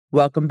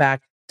Welcome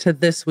back to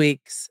this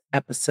week's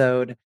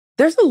episode.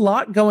 There's a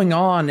lot going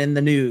on in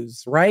the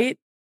news, right?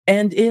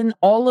 And in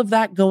all of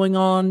that going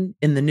on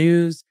in the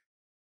news,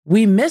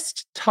 we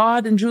missed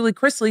Todd and Julie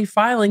Chrisley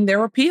filing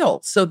their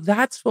appeal. So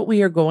that's what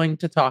we are going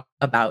to talk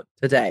about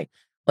today.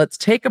 Let's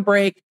take a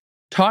break,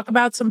 talk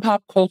about some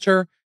pop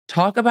culture,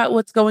 talk about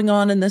what's going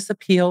on in this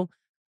appeal.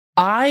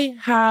 I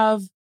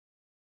have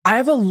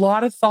a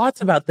lot of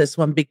thoughts about this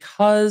one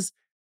because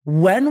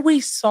when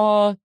we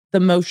saw the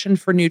motion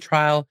for new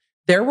trial,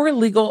 there were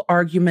legal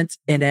arguments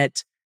in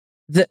it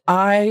that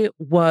I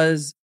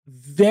was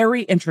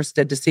very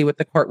interested to see what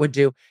the court would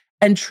do,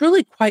 and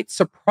truly quite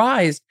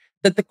surprised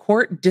that the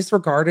court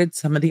disregarded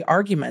some of the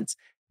arguments.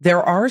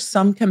 There are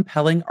some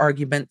compelling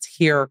arguments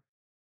here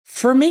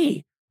for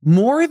me,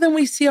 more than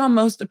we see on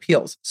most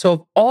appeals. So,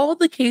 of all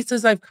the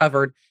cases I've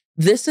covered,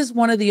 this is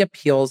one of the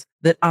appeals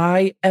that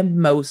I am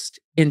most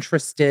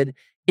interested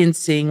in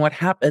seeing what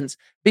happens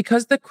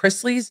because the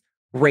Chrisleys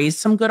raised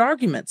some good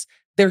arguments.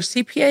 Their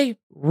CPA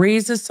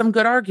raises some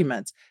good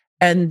arguments,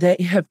 and they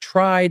have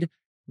tried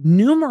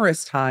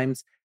numerous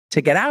times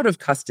to get out of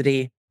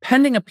custody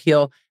pending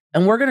appeal.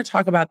 And we're going to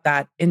talk about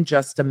that in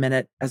just a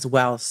minute as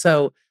well.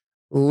 So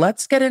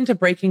let's get into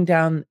breaking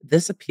down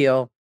this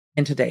appeal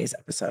in today's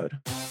episode.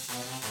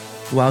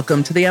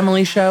 Welcome to The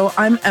Emily Show.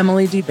 I'm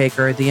Emily D.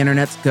 Baker, the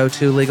internet's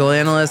go-to legal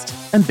analyst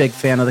and big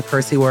fan of the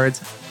cursey words.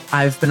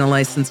 I've been a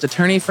licensed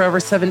attorney for over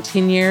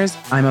 17 years.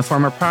 I'm a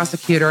former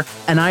prosecutor,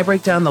 and I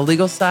break down the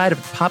legal side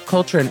of pop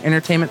culture and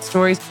entertainment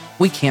stories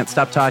we can't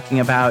stop talking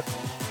about.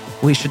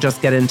 We should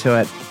just get into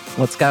it.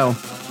 Let's go.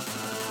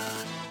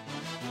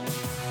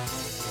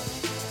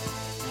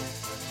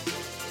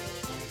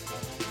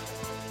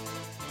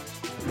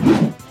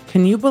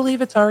 Can you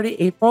believe it's already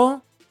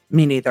April?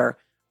 Me neither.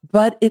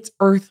 But it's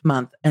Earth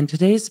Month, and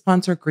today's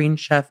sponsor, Green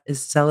Chef,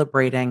 is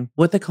celebrating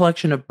with a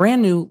collection of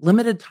brand new,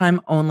 limited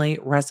time only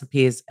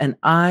recipes. And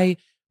I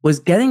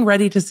was getting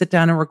ready to sit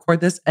down and record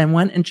this and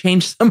went and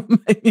changed some of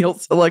my meal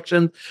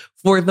selections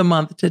for the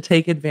month to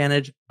take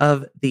advantage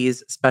of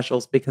these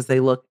specials because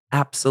they look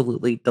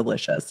absolutely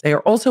delicious. They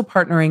are also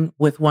partnering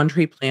with One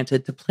Tree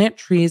Planted to plant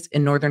trees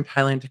in northern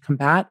Thailand to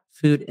combat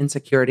food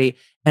insecurity,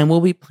 and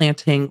will be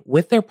planting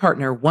with their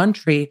partner One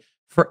Tree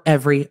for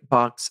every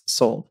box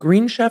sold.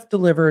 Green Chef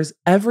delivers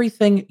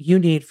everything you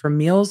need for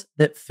meals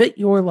that fit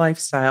your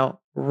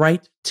lifestyle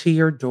right to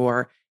your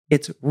door.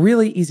 It's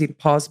really easy to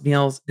pause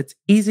meals. It's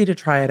easy to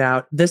try it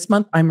out. This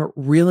month, I'm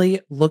really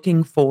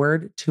looking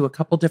forward to a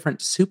couple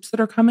different soups that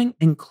are coming,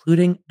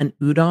 including an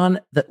udon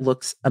that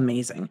looks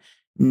amazing.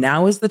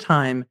 Now is the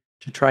time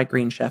to try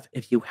Green Chef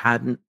if you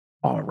hadn't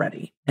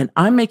already. And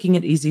I'm making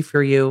it easy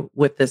for you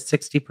with this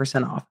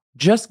 60% off.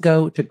 Just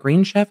go to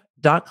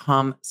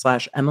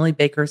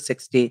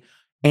greenchef.com/EmilyBaker60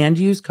 and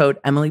use code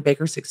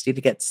EmilyBaker60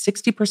 to get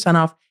 60%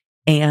 off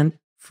and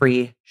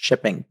free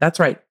shipping. That's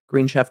right.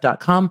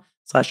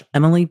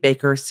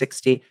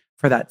 greenchef.com/EmilyBaker60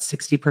 for that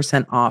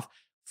 60% off.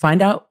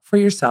 Find out for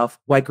yourself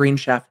why Green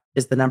Chef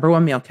is the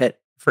 #1 meal kit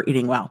for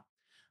eating well.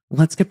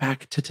 Let's get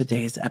back to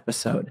today's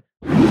episode.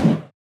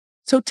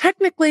 So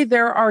technically,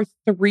 there are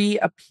 3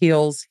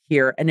 appeals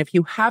here. And if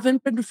you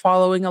haven't been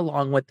following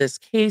along with this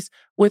case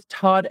with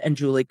Todd and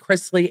Julie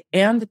Chrisley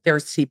and their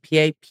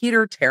CPA,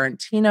 Peter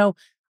Tarantino,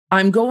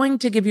 I'm going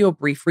to give you a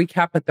brief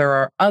recap, but there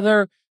are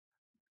other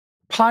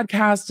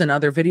podcasts and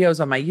other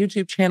videos on my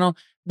YouTube channel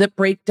that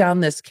break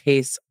down this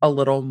case a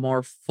little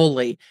more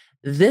fully.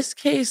 This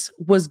case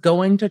was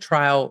going to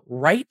trial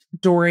right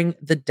during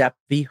the Depp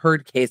v.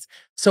 Heard case.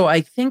 So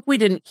I think we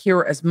didn't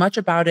hear as much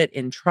about it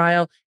in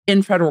trial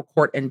in federal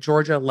court in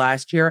Georgia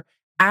last year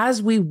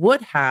as we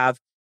would have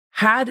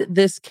had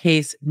this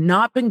case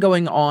not been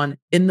going on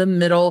in the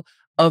middle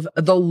of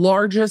the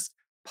largest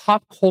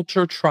pop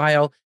culture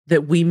trial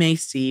that we may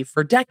see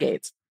for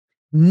decades.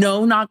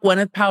 No, not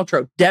Gwyneth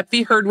Paltrow. Depp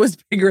v. Heard was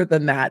bigger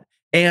than that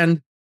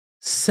and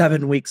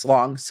 7 weeks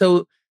long.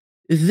 So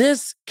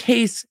this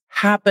case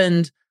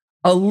happened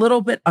a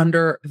little bit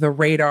under the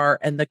radar,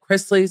 and the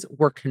Chrisleys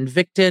were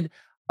convicted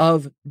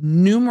of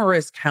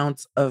numerous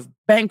counts of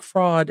bank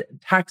fraud,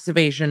 tax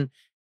evasion,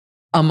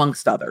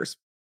 amongst others.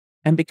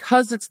 And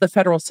because it's the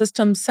federal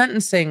system,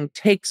 sentencing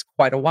takes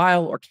quite a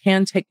while or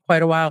can take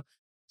quite a while.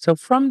 So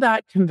from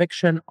that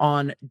conviction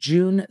on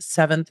June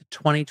 7th,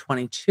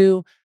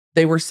 2022,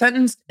 they were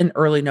sentenced in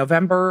early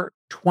November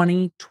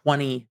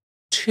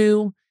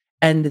 2022,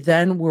 and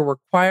then were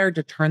required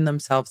to turn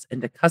themselves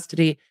into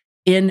custody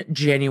in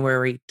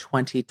January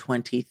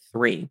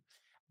 2023.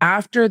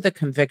 After the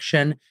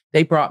conviction,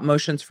 they brought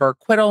motions for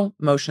acquittal,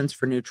 motions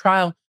for new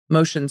trial,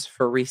 motions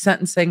for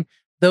resentencing.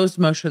 Those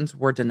motions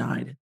were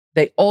denied.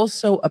 They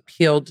also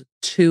appealed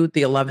to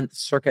the 11th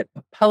Circuit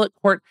Appellate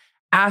Court,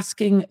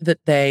 asking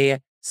that they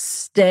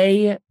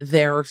stay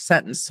their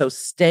sentence. So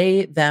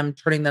stay them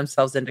turning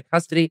themselves into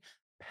custody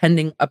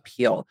pending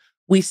appeal.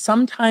 We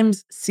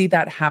sometimes see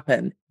that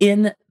happen.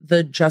 In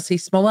the Jussie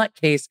Smollett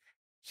case,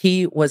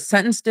 he was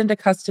sentenced into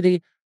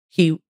custody.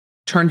 He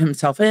turned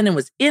himself in and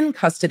was in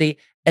custody.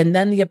 And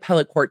then the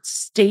appellate court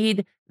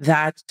stayed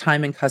that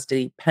time in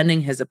custody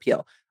pending his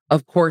appeal.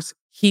 Of course,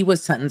 he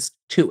was sentenced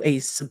to a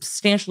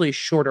substantially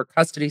shorter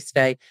custody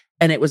stay,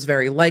 and it was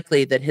very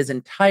likely that his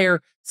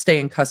entire stay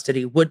in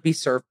custody would be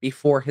served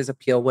before his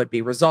appeal would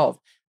be resolved.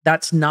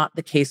 That's not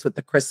the case with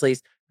the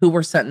Chrisleys, who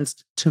were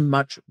sentenced to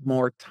much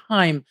more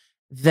time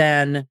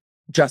than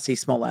Jussie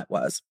Smollett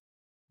was.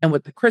 And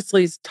with the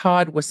Chrisleys,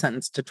 Todd was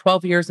sentenced to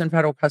 12 years in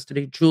federal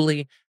custody,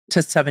 Julie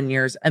to 7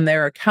 years, and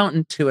their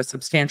accountant to a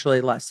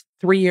substantially less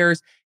 3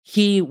 years.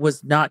 He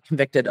was not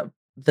convicted of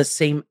the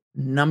same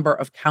number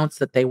of counts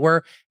that they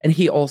were, and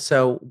he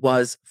also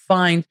was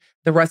fined.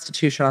 The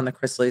restitution on the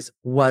Chrisleys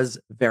was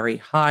very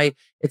high.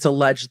 It's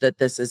alleged that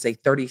this is a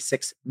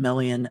 $36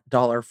 million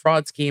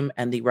fraud scheme,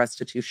 and the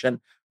restitution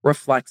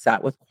reflects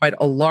that, with quite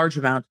a large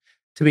amount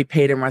to be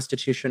paid in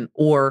restitution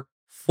or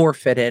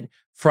forfeited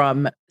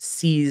from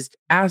seized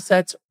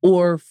assets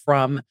or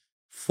from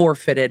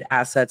forfeited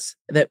assets,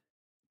 that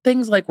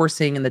things like we're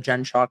seeing in the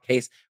Jen Shaw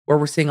case, where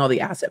we're seeing all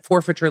the asset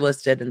forfeiture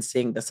listed and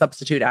seeing the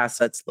substitute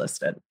assets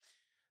listed.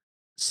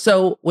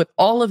 So with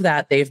all of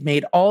that, they've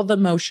made all the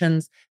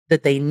motions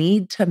that they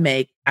need to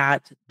make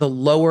at the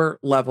lower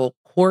level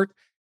court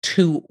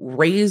to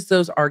raise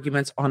those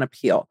arguments on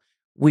appeal.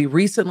 We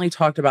recently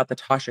talked about the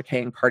Tasha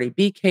K and Cardi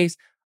B case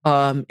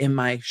in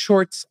my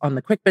shorts on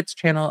the Quick Bits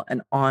channel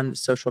and on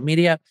social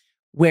media,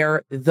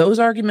 where those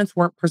arguments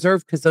weren't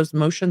preserved because those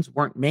motions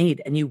weren't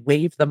made and you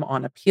waived them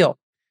on appeal.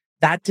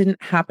 That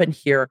didn't happen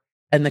here,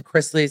 and the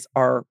Chrisleys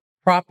are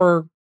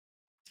proper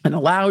and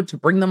allowed to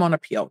bring them on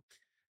appeal.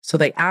 So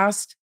they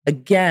asked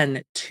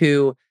again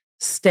to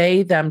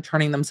stay them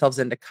turning themselves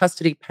into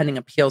custody pending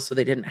appeal so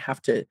they didn't have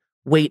to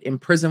wait in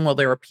prison while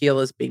their appeal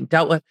is being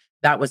dealt with.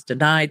 That was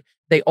denied.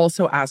 They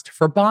also asked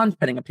for bond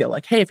pending appeal.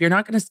 Like, hey, if you're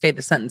not going to stay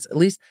the sentence, at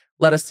least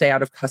let us stay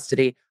out of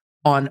custody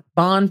on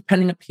bond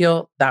pending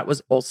appeal. That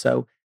was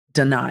also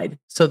denied.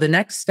 So the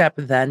next step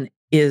then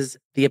is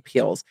the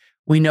appeals.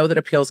 We know that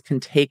appeals can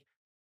take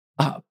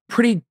a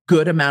pretty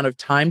good amount of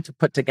time to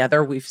put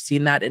together. We've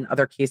seen that in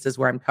other cases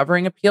where I'm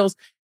covering appeals.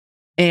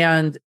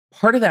 And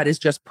part of that is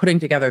just putting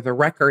together the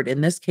record. In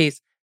this case,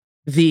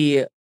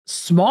 the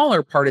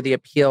smaller part of the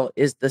appeal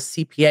is the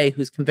CPA,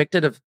 who's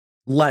convicted of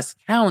less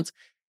counts,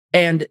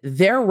 and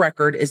their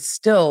record is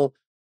still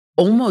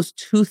almost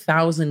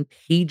 2,000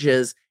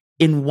 pages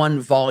in one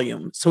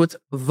volume. So it's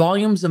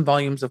volumes and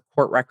volumes of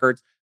court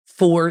records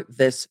for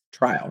this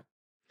trial.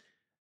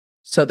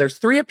 So there's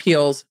 3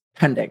 appeals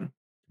pending: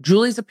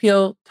 Julie's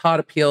appeal, Todd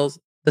appeals,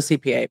 the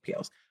CPA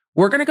appeals.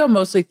 We're going to go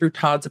mostly through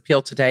Todd's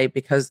appeal today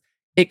because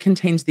it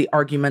contains the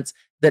arguments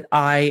that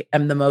I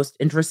am the most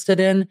interested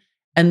in.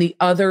 And the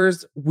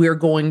others we're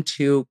going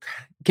to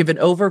give an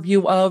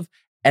overview of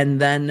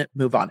and then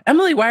move on.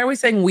 Emily, why are we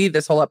saying we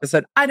this whole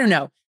episode? I don't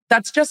know.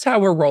 That's just how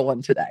we're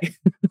rolling today.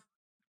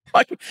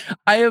 Like,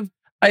 I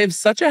have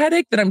such a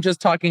headache that I'm just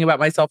talking about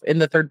myself in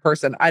the third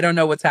person. I don't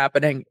know what's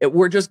happening.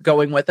 We're just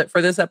going with it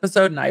for this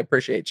episode, and I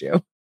appreciate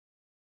you.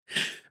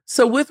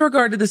 So with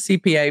regard to the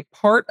CPA,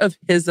 part of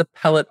his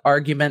appellate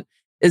argument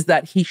is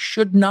that he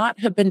should not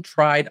have been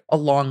tried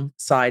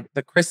alongside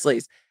the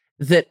Chrisleys,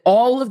 that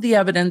all of the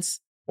evidence,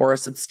 or a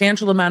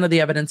substantial amount of the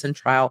evidence in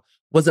trial,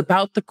 was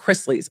about the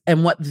Chrisleys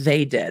and what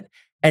they did.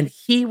 And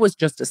he was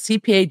just a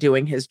CPA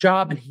doing his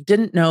job, and he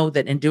didn't know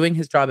that in doing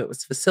his job, it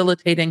was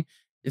facilitating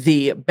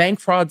the bank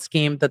fraud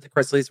scheme that the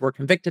Chrisleys were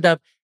convicted of,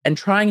 and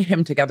trying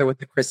him together with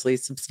the Chrisleys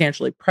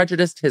substantially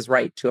prejudiced his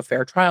right to a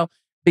fair trial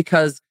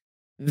because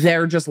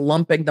they're just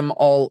lumping them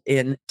all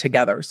in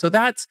together. So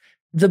that's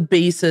the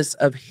basis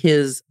of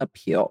his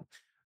appeal.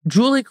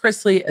 Julie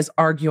Chrisley is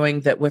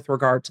arguing that with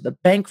regard to the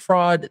bank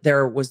fraud,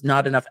 there was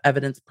not enough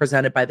evidence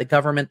presented by the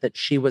government that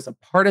she was a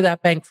part of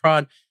that bank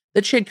fraud,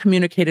 that she had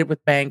communicated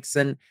with banks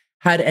and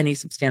had any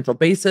substantial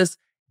basis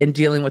in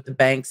dealing with the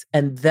banks,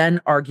 and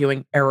then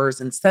arguing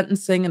errors in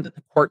sentencing and that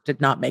the court did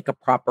not make a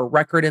proper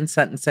record in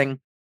sentencing.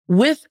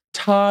 With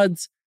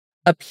Todd's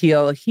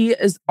appeal, he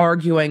is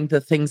arguing the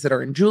things that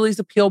are in Julie's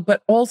appeal,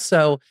 but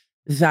also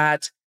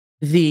that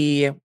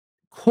the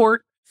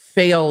court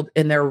failed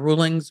in their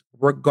rulings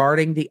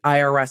regarding the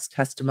IRS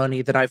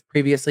testimony that I've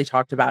previously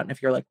talked about. And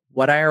if you're like,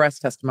 what IRS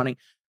testimony?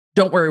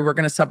 Don't worry, we're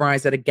going to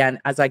summarize it again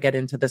as I get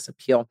into this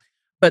appeal.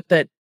 But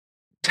that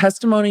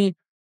testimony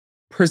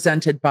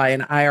presented by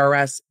an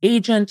IRS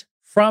agent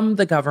from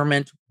the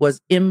government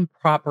was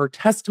improper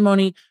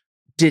testimony,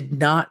 did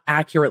not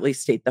accurately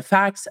state the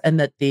facts, and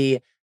that the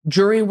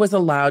jury was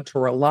allowed to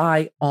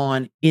rely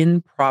on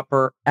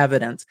improper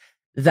evidence.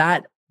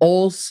 That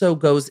also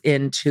goes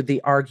into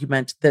the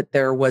argument that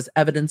there was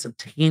evidence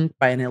obtained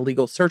by an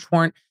illegal search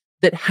warrant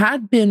that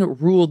had been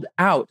ruled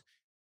out.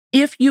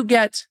 If you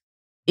get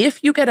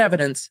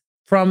evidence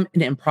from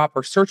an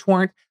improper search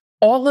warrant,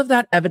 all of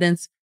that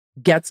evidence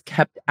gets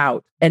kept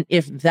out. And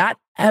if that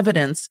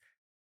evidence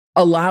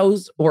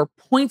allows or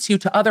points you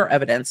to other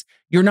evidence,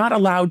 you're not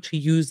allowed to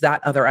use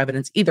that other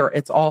evidence either.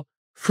 It's all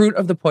fruit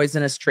of the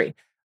poisonous tree.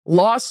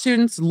 Law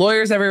students,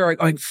 lawyers everywhere are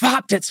going,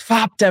 FOPT, it's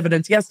FOPT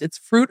evidence. Yes, it's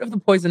fruit of the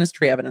poisonous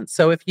tree evidence.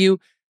 So if you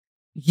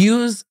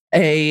use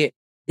a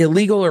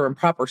illegal or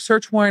improper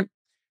search warrant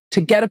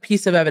to get a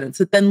piece of evidence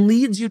that then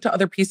leads you to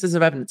other pieces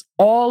of evidence,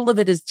 all of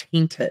it is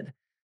tainted.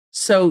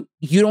 So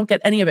you don't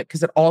get any of it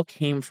because it all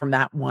came from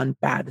that one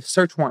bad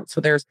search warrant.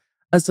 So there's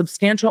a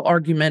substantial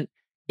argument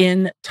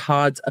in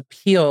Todd's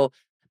appeal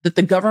that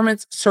the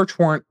government's search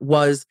warrant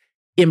was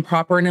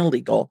improper and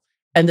illegal,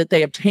 and that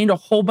they obtained a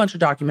whole bunch of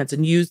documents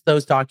and used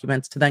those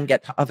documents to then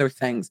get to other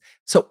things.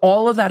 So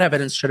all of that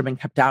evidence should have been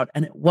kept out,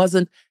 and it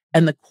wasn't.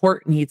 And the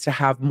court needs to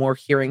have more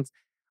hearings.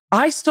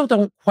 I still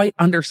don't quite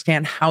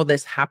understand how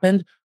this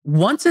happened.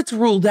 Once it's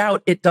ruled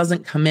out, it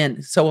doesn't come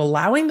in. So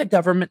allowing the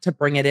government to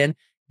bring it in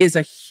is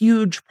a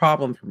huge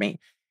problem for me.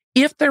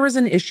 If there is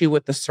an issue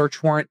with the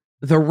search warrant,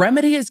 the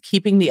remedy is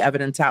keeping the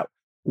evidence out.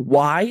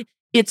 Why?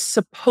 It's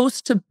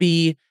supposed to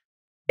be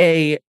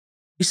a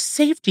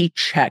safety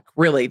check,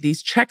 really.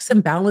 These checks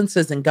and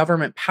balances in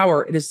government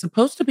power, it is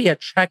supposed to be a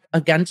check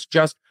against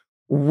just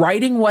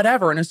writing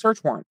whatever in a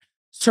search warrant.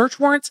 Search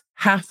warrants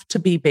have to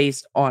be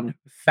based on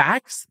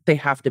facts. They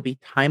have to be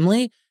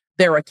timely.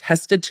 They're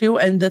attested to,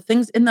 and the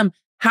things in them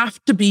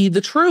have to be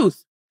the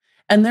truth.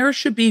 And there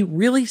should be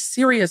really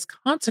serious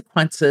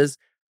consequences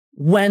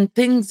when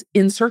things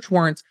in search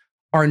warrants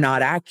are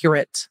not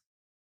accurate.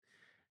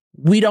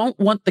 We don't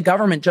want the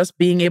government just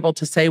being able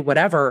to say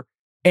whatever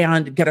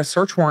and get a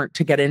search warrant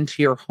to get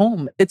into your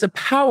home. It's a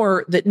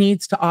power that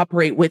needs to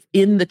operate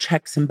within the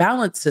checks and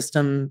balance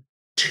system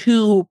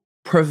to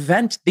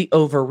prevent the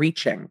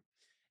overreaching.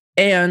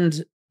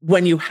 And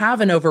when you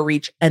have an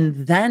overreach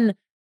and then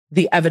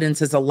the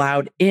evidence is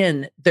allowed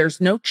in, there's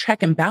no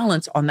check and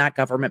balance on that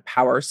government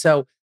power.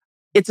 So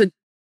it's an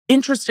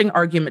interesting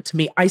argument to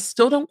me. I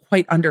still don't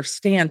quite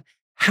understand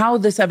how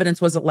this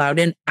evidence was allowed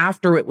in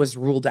after it was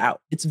ruled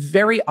out. It's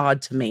very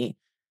odd to me.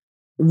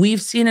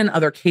 We've seen in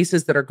other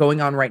cases that are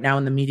going on right now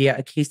in the media,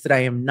 a case that I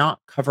am not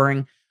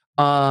covering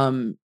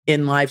in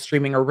live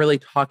streaming or really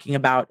talking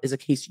about is a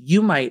case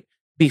you might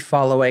be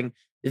following,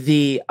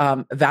 the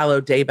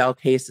Vallow Daybell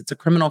case. It's a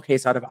criminal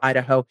case out of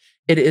Idaho.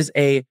 It is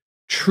a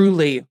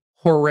truly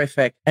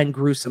horrific and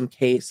gruesome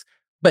case.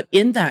 But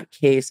in that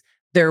case,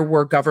 there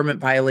were government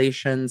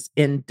violations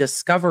in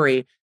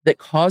discovery that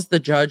caused the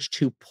judge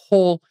to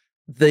pull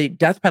the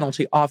death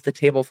penalty off the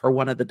table for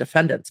one of the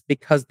defendants,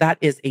 because that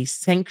is a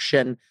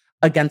sanction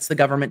against the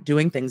government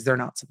doing things they're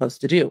not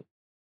supposed to do.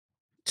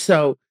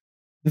 So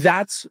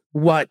that's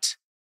what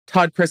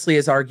Todd Chrisley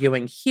is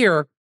arguing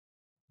here.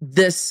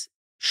 This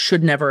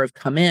should never have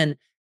come in.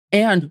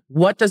 And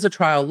what does a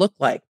trial look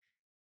like?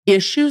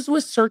 Issues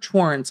with search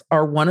warrants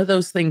are one of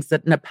those things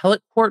that an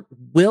appellate court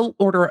will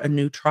order a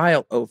new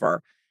trial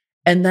over.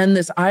 And then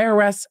this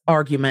IRS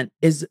argument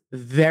is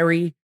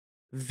very,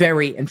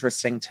 very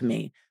interesting to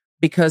me,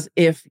 because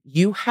if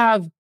you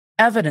have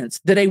evidence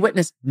that a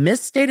witness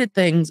misstated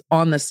things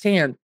on the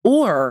stand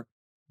or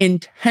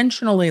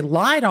intentionally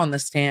lied on the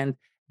stand,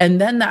 and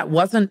then that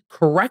wasn't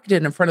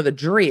corrected in front of the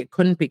jury, it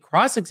couldn't be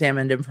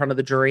cross-examined in front of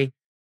the jury,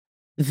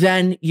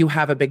 then you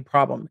have a big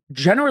problem.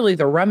 Generally,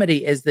 the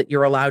remedy is that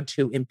you're allowed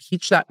to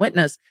impeach that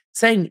witness,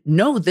 saying,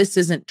 no, this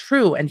isn't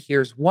true, and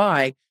here's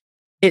why.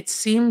 It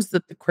seems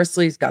that the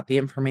Chrisleys got the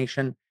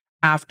information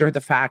after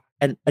the fact.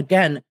 And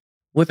again,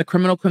 with a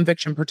criminal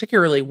conviction,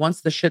 particularly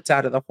once the shit's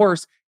out of the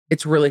horse,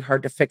 it's really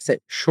hard to fix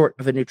it short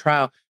of a new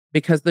trial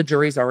because the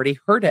jury's already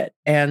heard it.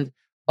 And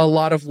a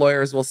lot of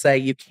lawyers will say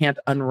you can't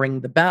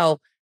unring the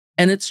bell.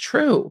 And it's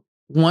true.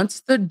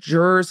 Once the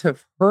jurors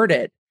have heard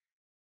it,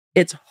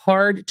 it's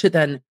hard to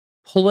then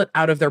pull it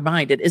out of their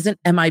mind. It isn't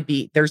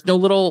MIB. There's no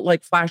little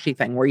like flashy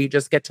thing where you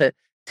just get to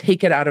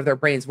take it out of their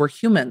brains. We're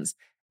humans.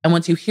 And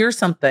once you hear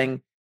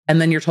something and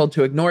then you're told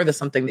to ignore the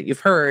something that you've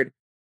heard,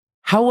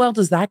 how well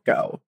does that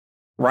go?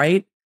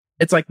 Right?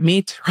 It's like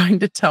me trying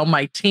to tell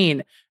my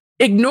teen,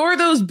 ignore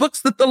those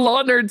books that the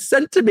law nerd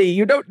sent to me.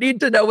 You don't need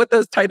to know what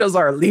those titles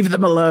are. Leave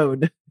them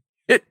alone.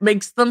 It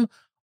makes them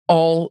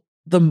all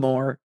the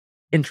more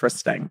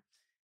interesting.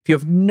 If you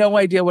have no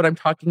idea what I'm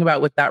talking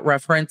about with that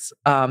reference,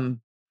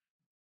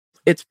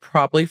 it's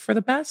probably for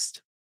the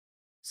best.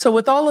 So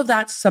with all of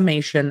that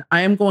summation,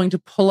 I am going to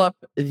pull up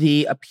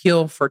the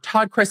appeal for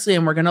Todd Chrisley,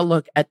 and we're going to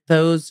look at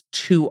those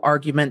two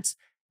arguments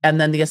and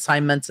then the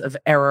assignments of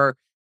error.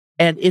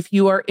 And if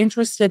you are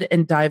interested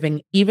in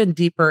diving even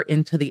deeper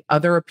into the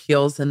other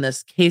appeals in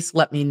this case,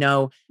 let me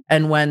know.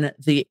 And when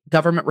the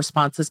government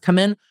responses come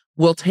in,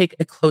 we'll take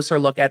a closer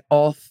look at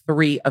all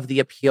three of the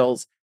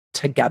appeals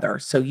together.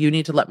 So you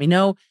need to let me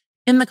know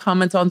in the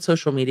comments on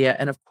social media.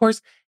 And of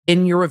course,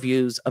 in your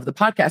reviews of the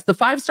podcast. The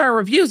 5-star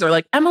reviews are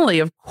like, Emily,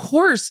 of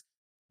course,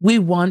 we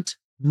want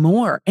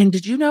more. And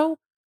did you know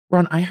we're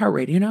on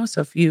iHeartRadio now?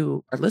 So if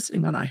you are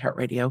listening on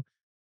iHeartRadio,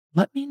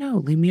 let me know.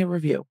 Leave me a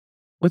review.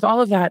 With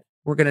all of that,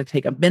 we're going to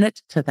take a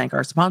minute to thank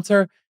our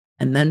sponsor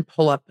and then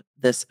pull up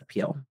this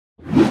appeal.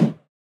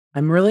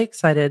 I'm really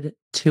excited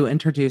to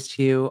introduce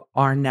to you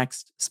our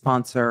next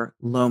sponsor,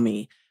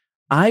 Lomi.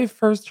 I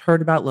first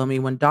heard about Lomi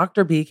when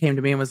Dr. B came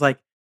to me and was like,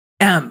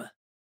 I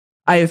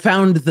have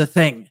found the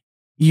thing.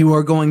 You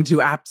are going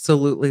to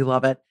absolutely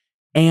love it.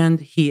 And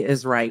he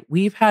is right.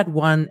 We've had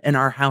one in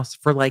our house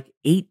for like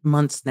 8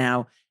 months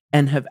now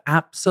and have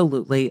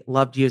absolutely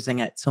loved using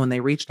it. So when they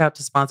reached out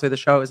to sponsor the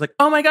show, I was like,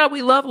 oh my God,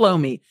 we love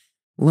Lomi.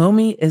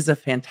 Loamy is a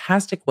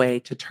fantastic way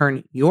to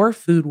turn your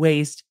food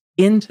waste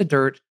into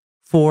dirt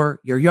for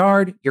your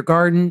yard, your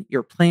garden,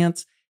 your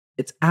plants.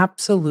 It's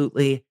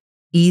absolutely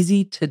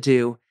easy to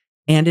do,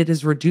 and it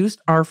has reduced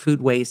our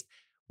food waste,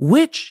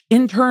 which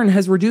in turn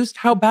has reduced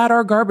how bad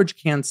our garbage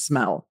cans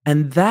smell.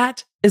 And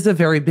that is a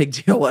very big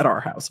deal at our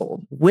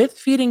household. With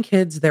feeding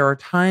kids, there are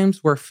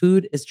times where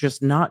food is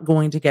just not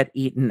going to get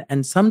eaten.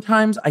 And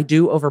sometimes I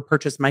do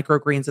overpurchase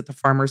microgreens at the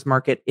farmer's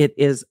market. It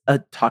is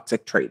a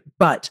toxic trait,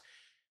 but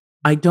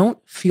I don't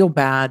feel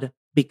bad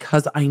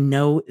because I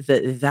know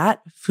that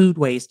that food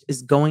waste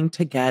is going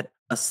to get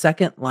a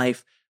second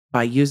life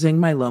by using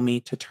my Loamy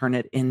to turn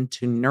it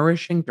into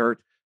nourishing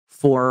dirt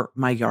for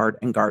my yard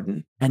and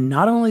garden. And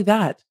not only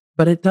that,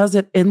 but it does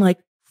it in like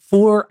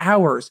 4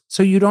 hours.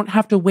 So you don't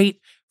have to wait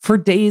for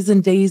days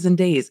and days and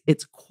days.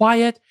 It's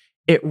quiet.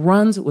 It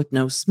runs with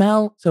no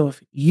smell. So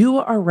if you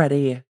are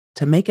ready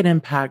to make an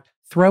impact,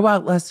 throw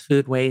out less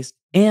food waste,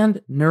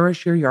 and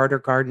nourish your yard or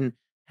garden,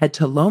 head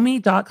to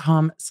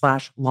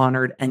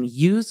loamy.com/Lawnerd and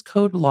use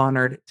code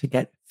Lawnerd to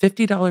get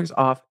 $50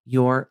 off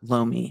your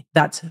Loamy.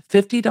 That's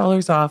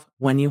 $50 off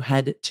when you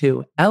head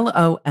to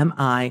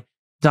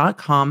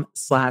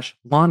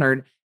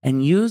lomi.com/Lawnerd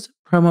and use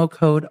promo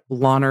code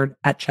Lawnerd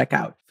at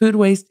checkout. Food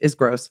waste is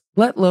gross.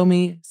 Let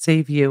Loamy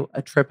save you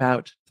a trip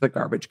out to the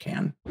garbage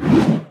can.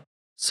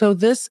 So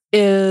this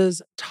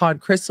is Todd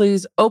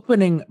Chrisleys'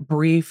 opening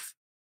brief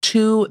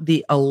to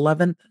the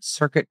 11th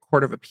Circuit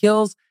Court of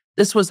Appeals.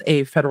 This was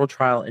a federal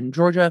trial in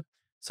Georgia.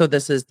 So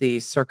this is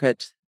the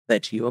circuit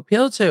that you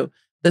appeal to.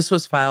 This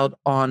was filed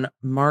on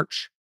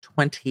March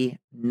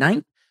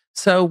 29th.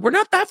 So we're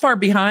not that far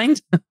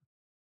behind.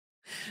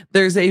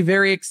 There's a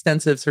very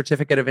extensive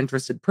certificate of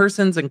interested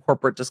persons and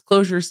corporate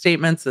disclosure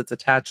statements that's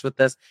attached with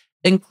this,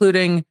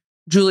 including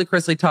Julie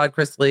Chrisley, Todd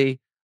Chrisley,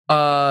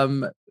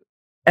 and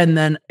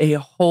then a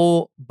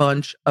whole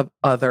bunch of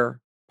other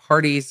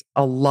parties.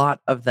 A lot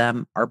of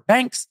them are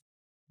banks.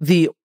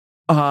 The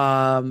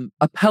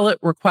appellate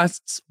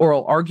requests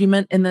oral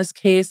argument in this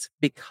case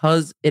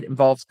because it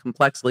involves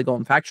complex legal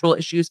and factual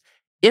issues.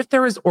 If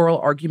there is oral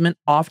argument,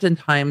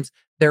 oftentimes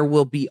there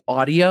will be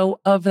audio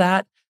of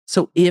that.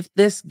 So if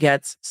this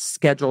gets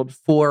scheduled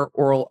for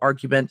oral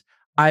argument,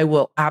 I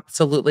will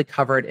absolutely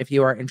cover it if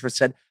you are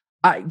interested.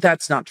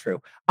 That's not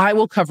true. I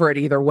will cover it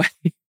either way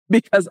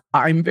because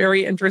I'm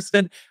very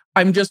interested.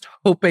 I'm just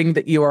hoping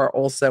that you are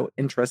also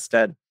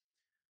interested.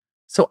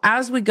 So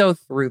as we go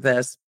through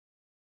this,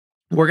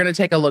 we're going to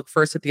take a look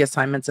first at the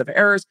assignments of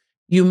errors.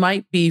 You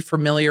might be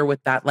familiar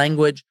with that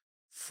language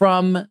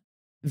from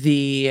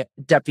the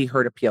Deputy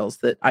Heard appeals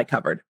that I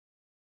covered.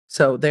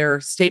 So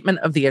their statement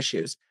of the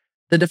issues.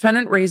 The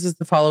defendant raises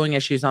the following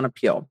issues on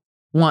appeal.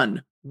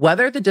 1,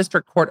 whether the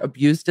district court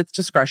abused its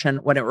discretion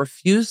when it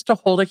refused to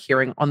hold a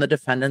hearing on the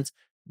defendant's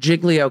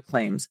Giglio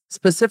claims,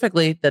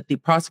 specifically that the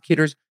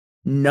prosecutors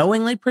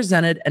knowingly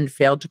presented and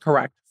failed to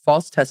correct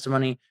false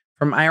testimony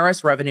from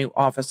IRS Revenue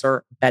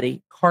Officer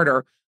Betty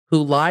Carter, who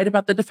lied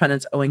about the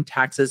defendants owing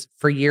taxes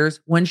for years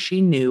when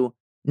she knew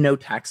no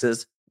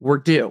taxes were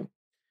due.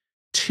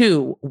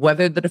 2,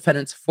 whether the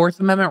defendant's Fourth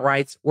Amendment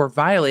rights were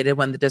violated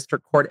when the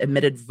district court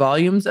admitted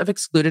volumes of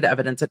excluded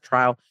evidence at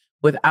trial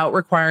without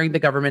requiring the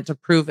government to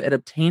prove it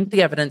obtained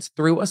the evidence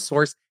through a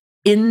source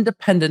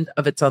independent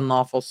of its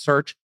unlawful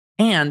search.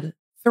 And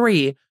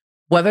 3,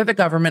 whether the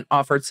government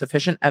offered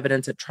sufficient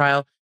evidence at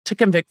trial to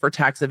convict for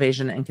tax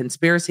evasion and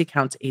conspiracy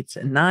counts 8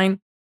 and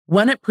 9,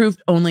 when it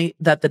proved only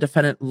that the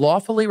defendant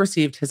lawfully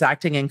received his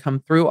acting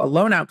income through a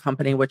loan-out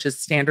company, which is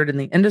standard in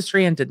the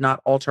industry and did not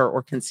alter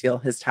or conceal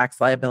his tax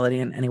liability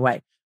in any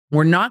way.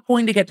 We're not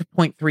going to get to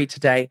point 3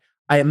 today.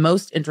 I am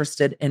most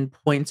interested in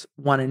points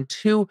 1 and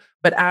 2,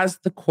 but as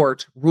the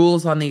court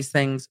rules on these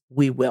things,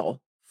 we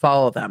will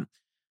follow them.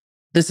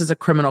 This is a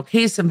criminal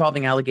case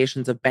involving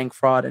allegations of bank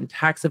fraud and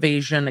tax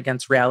evasion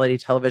against reality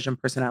television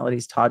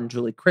personalities Todd and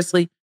Julie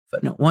Chrisley.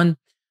 Footnote 1,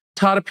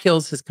 Todd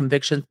appeals his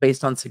convictions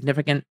based on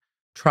significant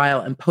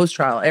trial and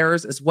post-trial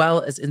errors, as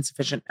well as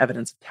insufficient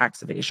evidence of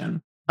tax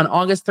evasion. On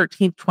August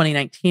 13th,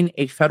 2019,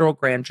 a federal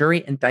grand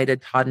jury indicted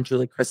Todd and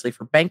Julie Chrisley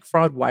for bank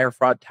fraud, wire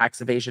fraud,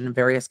 tax evasion, and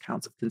various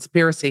counts of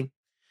conspiracy.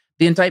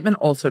 The indictment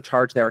also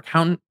charged their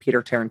accountant,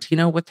 Peter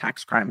Tarantino, with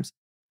tax crimes.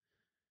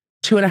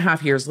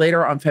 2.5 years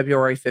later, on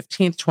February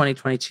 15th,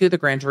 2022, the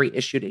grand jury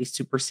issued a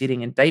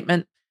superseding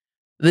indictment.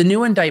 The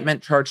new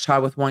indictment charged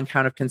Todd with 1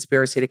 count of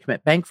conspiracy to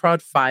commit bank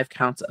fraud, 5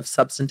 counts of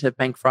substantive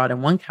bank fraud,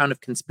 and 1 count of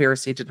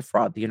conspiracy to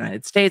defraud the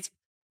United States,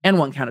 and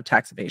 1 count of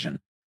tax evasion.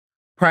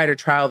 Prior to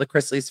trial, the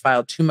Chrisleys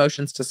filed 2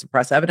 motions to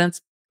suppress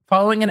evidence.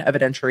 Following an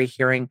evidentiary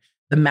hearing,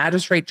 the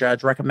magistrate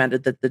judge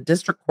recommended that the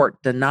district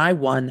court deny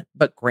one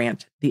but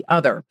grant the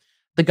other.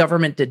 The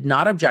government did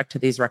not object to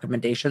these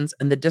recommendations,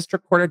 and the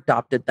district court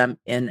adopted them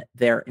in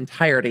their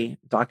entirety.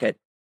 Docket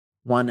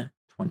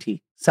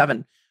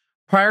 127.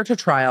 Prior to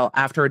trial,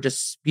 after a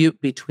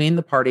dispute between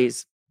the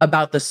parties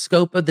about the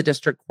scope of the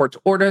district court's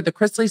order, the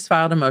Chrisleys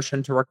filed a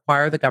motion to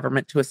require the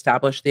government to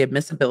establish the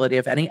admissibility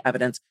of any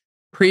evidence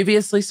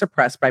previously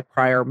suppressed by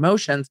prior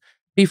motions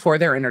before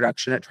their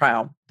introduction at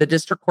trial. The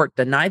district court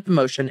denied the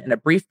motion in a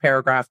brief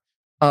paragraph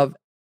of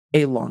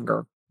a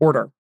longer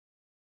order.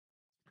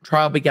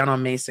 Trial began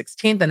on May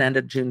 16th and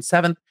ended June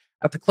 7th.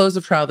 At the close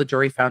of trial, the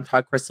jury found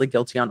Todd Chrisley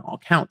guilty on all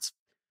counts.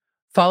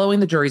 Following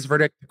the jury's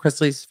verdict, the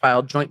Chrisleys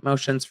filed joint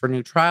motions for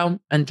new trial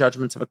and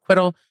judgments of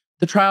acquittal.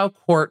 The trial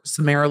court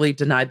summarily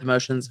denied the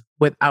motions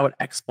without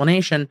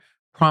explanation,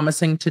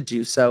 promising to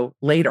do so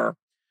later.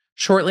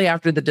 Shortly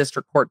after the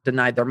district court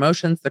denied their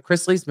motions, the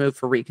Chrisleys moved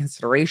for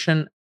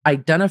reconsideration,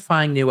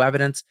 identifying new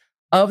evidence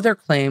of their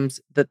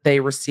claims that they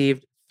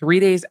received 3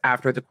 days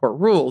after the court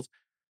ruled.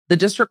 The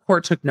district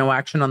court took no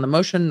action on the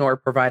motion, nor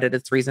provided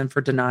its reason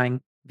for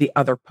denying the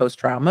other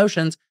post-trial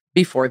motions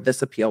before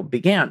this appeal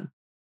began.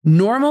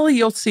 Normally,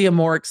 you'll see a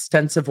more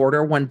extensive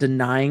order when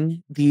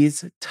denying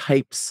these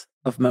types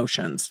of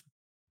motions.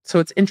 So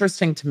it's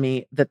interesting to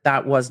me that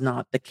that was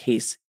not the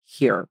case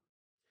here.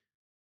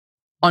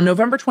 On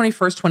November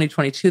 21st,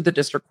 2022, the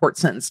district court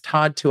sentenced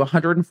Todd to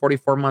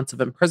 144 months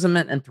of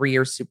imprisonment and 3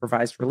 years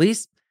supervised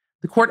release.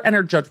 The court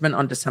entered judgment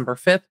on December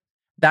 5th.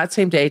 That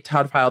same day,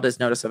 Todd filed his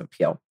notice of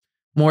appeal.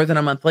 More than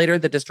a month later,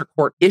 the district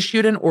court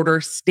issued an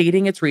order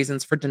stating its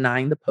reasons for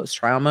denying the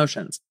post-trial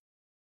motions.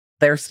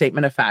 Their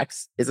statement of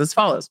facts is as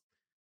follows.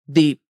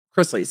 The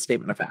Chrisleys'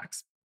 statement of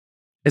facts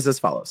is as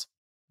follows.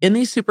 In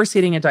the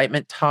superseding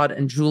indictment, Todd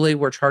and Julie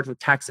were charged with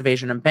tax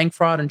evasion and bank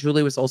fraud, and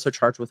Julie was also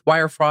charged with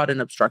wire fraud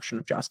and obstruction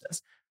of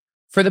justice.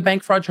 For the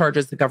bank fraud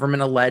charges, the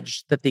government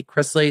alleged that the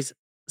Chrisleys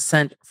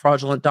sent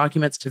fraudulent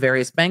documents to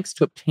various banks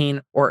to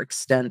obtain or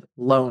extend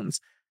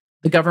loans.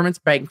 The government's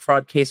bank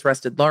fraud case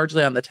rested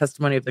largely on the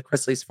testimony of the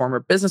Chrisleys'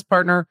 former business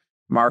partner,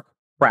 Mark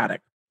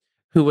Braddock,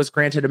 who was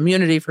granted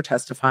immunity for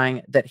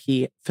testifying that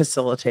he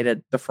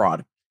facilitated the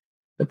fraud.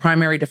 The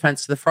primary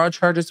defense to the fraud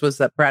charges was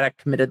that Braddock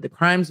committed the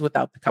crimes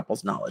without the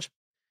couple's knowledge.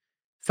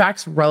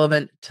 Facts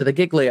relevant to the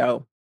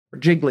Giglio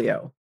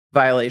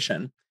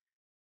violation.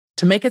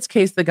 To make its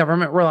case, the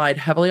government relied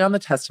heavily on the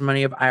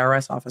testimony of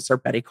IRS Officer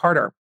Betty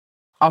Carter.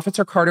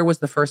 Officer Carter was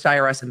the first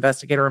IRS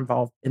investigator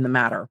involved in the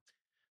matter.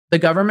 The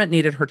government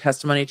needed her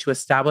testimony to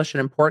establish an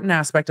important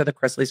aspect of the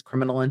Chrisleys'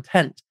 criminal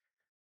intent.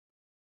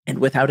 And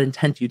without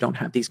intent, you don't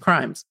have these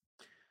crimes.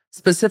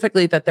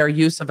 Specifically, that their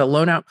use of a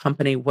loan-out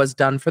company was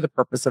done for the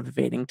purpose of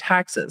evading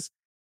taxes.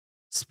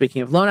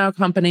 Speaking of loan-out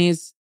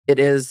companies, it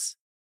is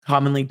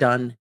commonly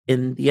done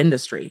in the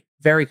industry,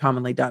 very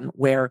commonly done,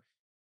 where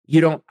you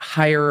don't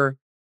hire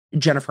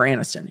Jennifer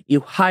Aniston.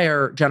 You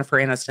hire Jennifer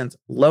Aniston's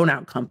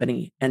loan-out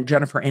company, and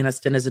Jennifer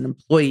Aniston is an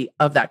employee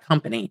of that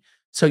company.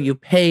 So you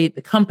pay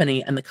the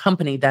company, and the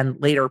company then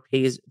later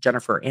pays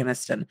Jennifer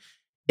Aniston.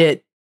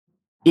 It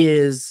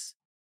is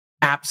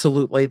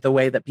absolutely the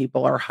way that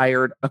people are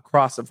hired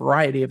across a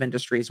variety of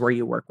industries where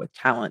you work with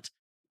talent.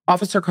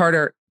 Officer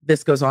Carter,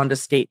 this goes on to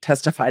state,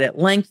 testified at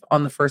length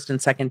on the first and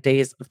second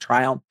days of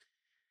trial.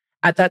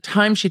 At that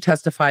time, she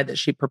testified that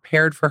she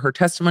prepared for her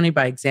testimony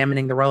by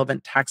examining the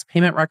relevant tax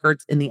payment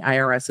records in the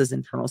IRS's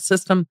internal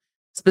system.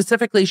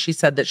 Specifically, she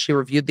said that she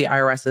reviewed the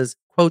IRS's,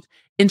 quote,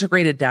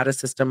 integrated data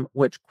system,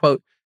 which,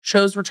 quote,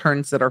 shows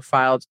returns that are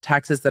filed,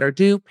 taxes that are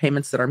due,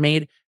 payments that are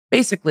made,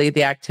 basically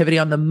the activity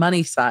on the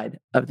money side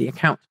of the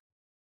account,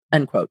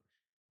 end quote.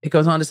 It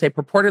goes on to say,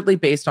 purportedly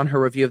based on her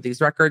review of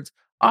these records,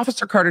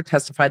 Officer Carter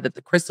testified that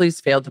the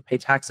Chrisleys failed to pay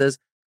taxes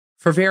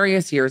for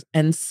various years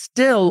and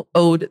still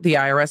owed the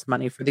IRS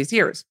money for these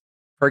years.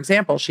 For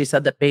example, she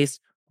said that based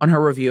on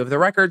her review of the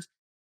records,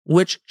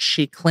 which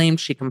she claimed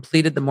she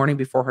completed the morning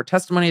before her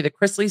testimony, the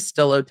Chrisleys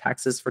still owed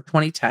taxes for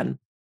 2010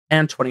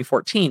 and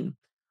 2014.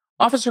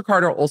 Officer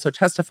Carter also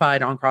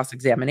testified on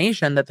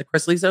cross-examination that the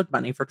Chrisleys owed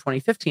money for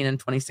 2015 and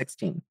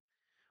 2016.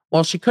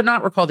 While she could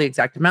not recall the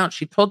exact amount,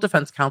 she told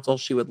defense counsel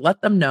she would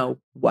let them know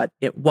what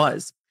it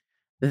was.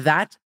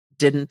 That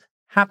didn't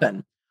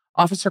happen.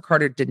 Officer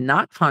Carter did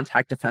not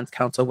contact defense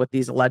counsel with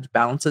these alleged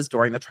balances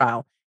during the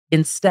trial.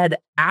 Instead,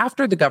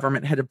 after the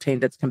government had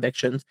obtained its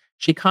convictions,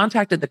 she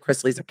contacted the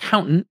Chrisleys'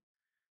 accountant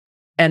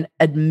and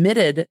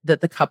admitted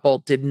that the couple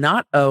did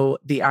not owe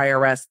the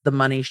IRS the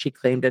money she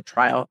claimed at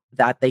trial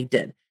that they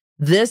did.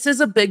 This is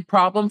a big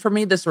problem for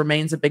me. This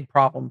remains a big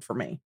problem for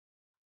me.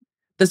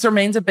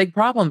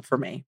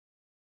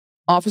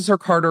 Officer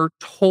Carter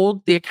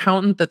told the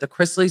accountant that the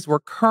Chrisleys were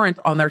current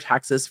on their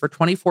taxes for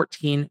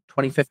 2014,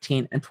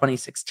 2015, and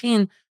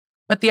 2016,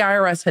 but the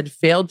IRS had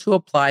failed to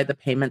apply the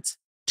payments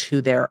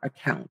to their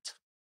account.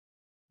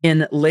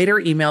 In later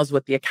emails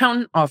with the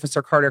accountant,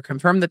 Officer Carter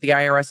confirmed that the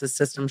IRS's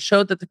system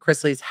showed that the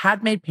Chrisleys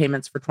had made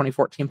payments for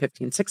 2014,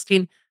 15,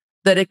 16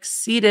 that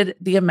exceeded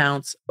the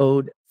amounts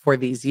owed for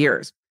these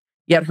years.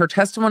 Yet her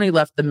testimony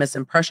left the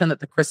misimpression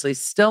that the Chrisleys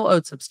still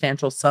owed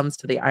substantial sums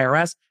to the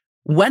IRS,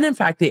 when in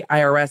fact the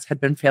IRS had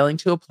been failing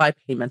to apply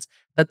payments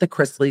that the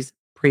Chrisleys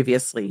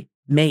previously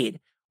made.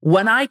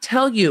 When I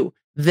tell you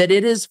that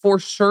it is for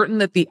certain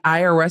that the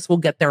IRS will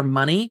get their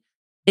money,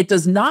 it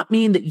does not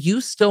mean that you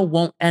still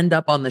won't end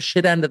up on the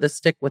shit end of the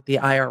stick with the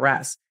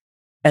IRS.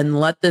 And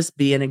let this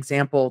be an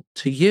example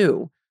to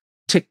you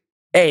to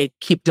A,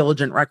 keep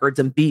diligent records,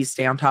 and B,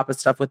 stay on top of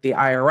stuff with the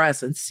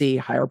IRS, and C,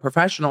 hire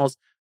professionals,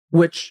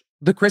 which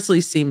the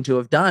Chrisleys seem to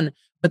have done.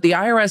 But the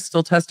IRS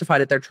still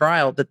testified at their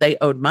trial that they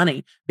owed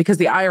money because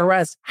the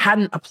IRS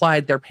hadn't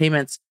applied their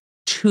payments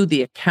to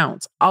the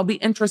accounts. I'll be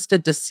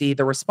interested to see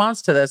the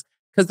response to this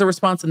because the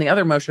response in the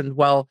other motion,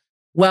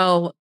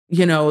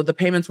 the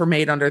payments were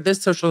made under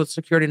this social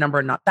security number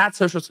and not that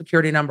social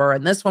security number.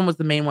 And this one was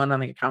the main one on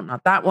the account,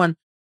 not that one.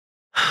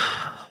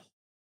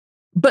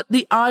 But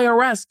the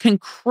IRS can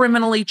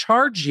criminally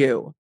charge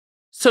you.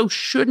 So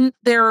shouldn't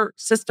their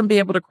system be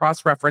able to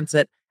cross-reference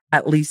it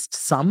at least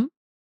some?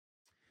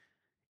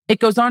 It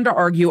goes on to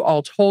argue,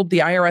 all told, the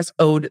IRS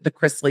owed the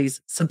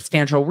Chrisleys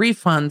substantial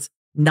refunds,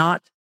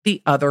 not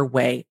the other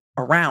way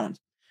around.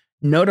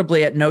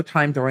 Notably, at no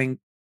time during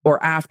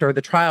or after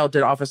the trial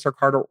did Officer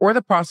Carter or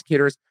the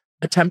prosecutors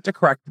attempt to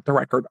correct the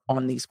record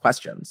on these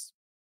questions.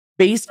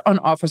 Based on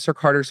Officer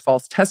Carter's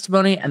false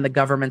testimony and the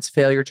government's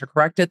failure to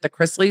correct it, the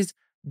Chrisleys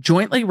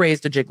jointly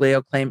raised a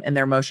Giglio claim in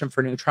their motion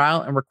for new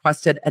trial and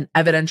requested an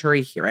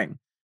evidentiary hearing.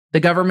 The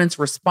government's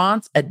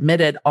response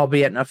admitted,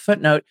 albeit in a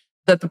footnote,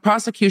 that the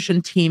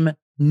prosecution team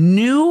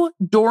knew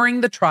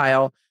during the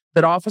trial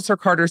that Officer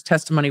Carter's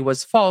testimony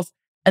was false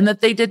and that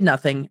they did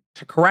nothing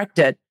to correct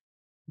it.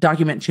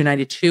 Document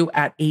 292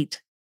 at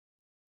 8,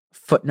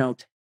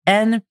 footnote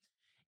N.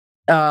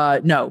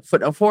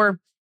 Footnote 4.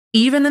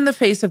 Even in the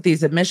face of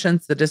these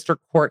admissions, the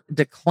district court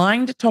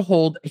declined to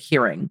hold a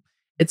hearing.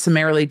 It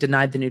summarily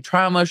denied the new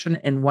trial motion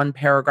in one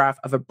paragraph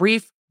of a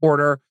brief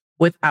order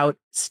without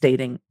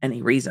stating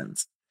any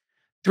reasons.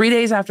 3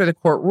 days after the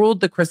court ruled,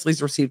 the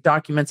Chrisleys received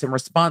documents in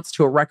response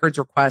to a records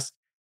request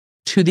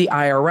to the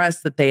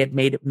IRS that they had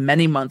made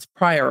many months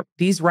prior.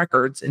 These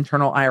records,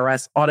 internal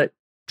IRS audit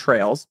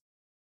trails,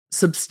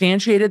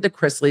 substantiated the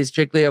Chrisleys'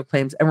 Giglio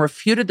claims and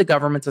refuted the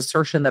government's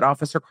assertion that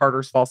Officer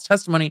Carter's false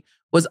testimony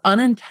was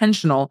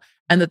unintentional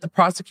and that the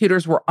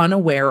prosecutors were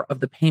unaware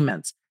of the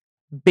payments.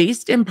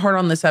 Based in part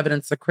on this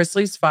evidence, the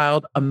Chrisleys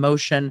filed a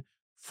motion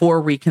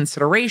for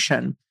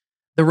reconsideration.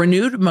 The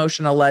renewed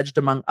motion alleged,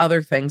 among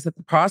other things, that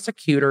the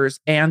prosecutors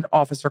and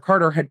Officer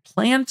Carter had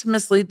planned to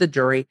mislead the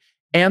jury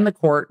and the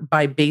court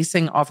by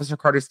basing Officer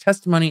Carter's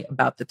testimony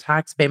about the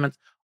tax payments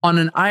on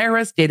an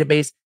IRS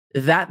database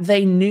that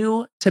they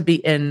knew to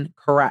be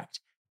incorrect.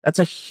 That's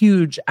a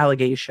huge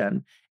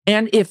allegation.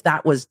 And if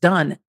that was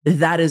done,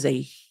 that is a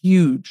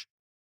huge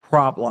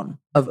problem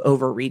of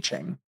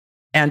overreaching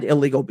and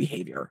illegal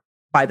behavior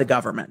by the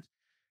government.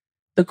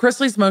 The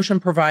Chrisleys' motion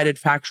provided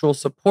factual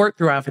support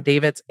through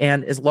affidavits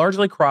and is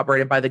largely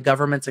corroborated by the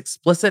government's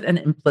explicit and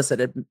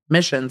implicit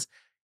admissions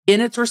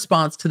in its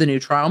response to the new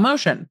trial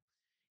motion.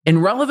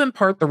 In relevant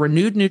part, the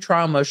renewed new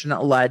trial motion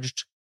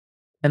alleged,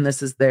 and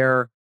this is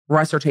their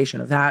recitation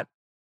of that,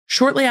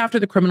 shortly after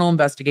the criminal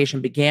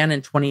investigation began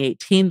in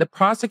 2018, the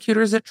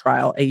prosecutors at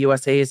trial,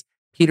 AUSAs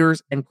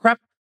Peters and Krepp,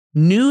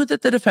 knew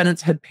that the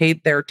defendants had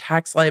paid their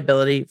tax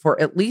liability for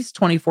at least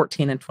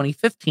 2014 and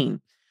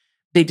 2015.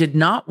 They did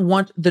not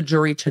want the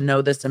jury to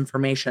know this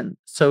information.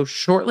 So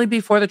shortly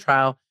before the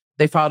trial,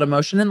 they filed a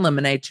motion in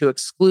limine to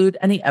exclude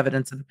any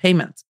evidence of the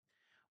payments.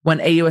 When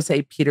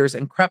AUSA Peters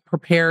and Krepp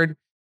prepared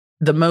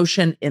the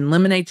motion in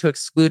limine to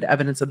exclude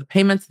evidence of the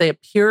payments, they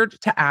appeared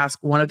to ask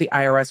one of the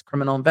IRS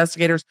criminal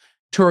investigators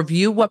to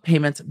review what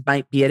payments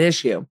might be at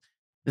issue.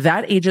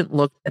 That agent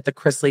looked at the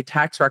Chrisley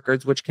tax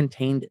records, which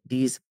contained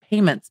these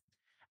payments.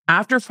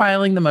 After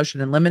filing the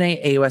motion in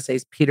limine,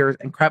 AUSAs Peters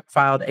and Krepp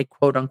filed a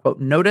quote-unquote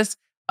notice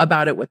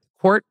about it with the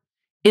court.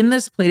 In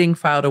this pleading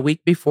filed a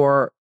week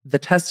before the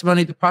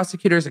testimony, the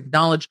prosecutors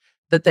acknowledged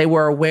that they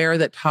were aware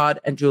that Todd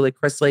and Julie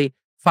Chrisley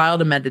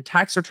filed amended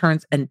tax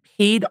returns and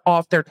paid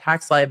off their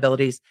tax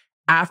liabilities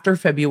after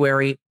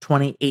February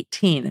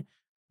 2018.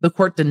 The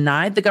court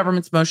denied the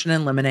government's motion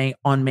in limine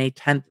on May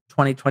 10th,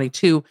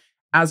 2022.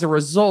 As a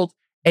result,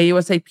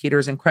 AUSA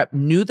Peters and Krepp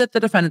knew that the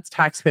defendant's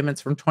tax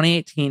payments from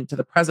 2018 to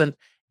the present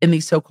in the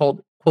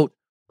so-called, quote,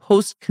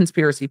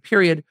 post-conspiracy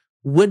period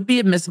would be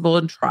admissible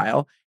in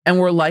trial and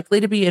were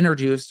likely to be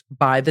introduced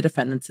by the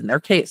defendants in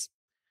their case.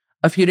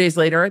 A few days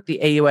later, the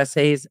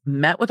AUSAs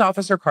met with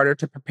Officer Carter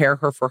to prepare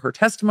her for her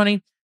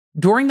testimony.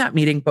 During that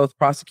meeting, both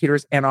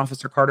prosecutors and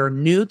Officer Carter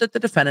knew that the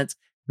defendants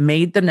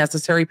made the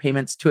necessary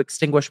payments to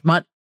extinguish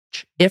much,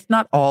 if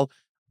not all,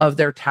 of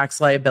their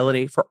tax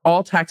liability for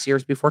all tax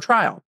years before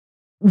trial.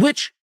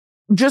 Which,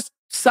 just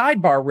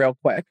sidebar real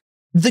quick,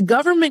 the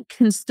government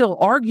can still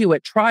argue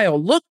at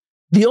trial, look,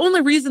 the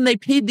only reason they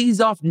paid these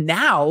off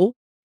now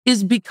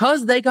is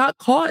because they got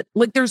caught.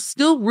 Like, there's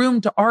still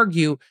room to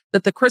argue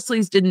that the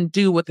Chrisleys didn't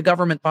do what the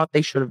government thought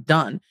they should have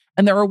done.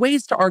 And there are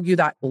ways to argue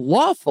that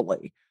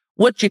lawfully.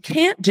 What you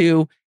can't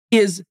do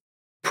is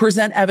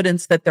present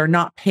evidence that they're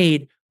not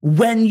paid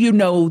when you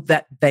know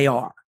that they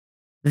are.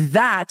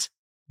 That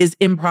is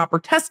improper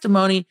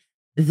testimony.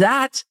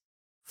 That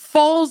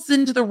falls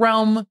into the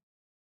realm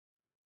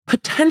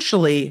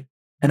potentially,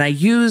 and I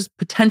use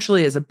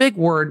potentially as a big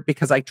word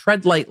because I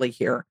tread lightly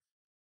here,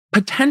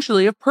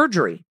 potentially of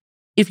perjury.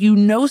 If you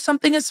know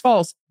something is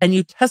false and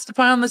you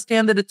testify on the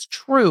stand that it's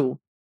true,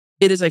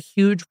 it is a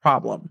huge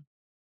problem.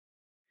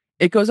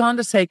 It goes on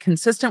to say,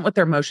 consistent with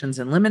their motions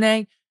in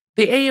limine,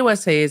 The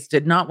AUSAs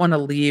did not want to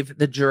leave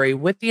the jury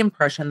with the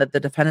impression that the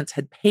defendants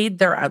had paid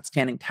their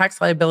outstanding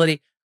tax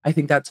liability. I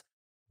think that's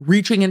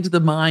reaching into the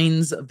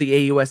minds of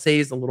the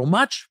AUSAs a little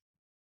much,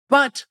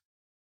 but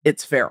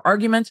it's fair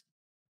argument.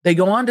 They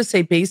go on to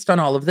say, based on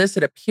all of this,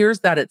 it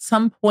appears that at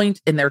some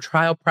point in their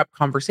trial prep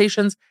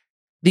conversations,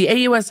 the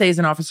AUSAs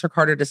and Officer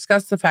Carter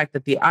discussed the fact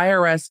that the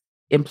IRS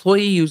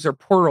Employee User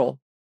Portal,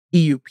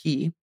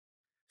 EUP,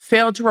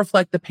 failed to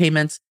reflect the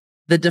payments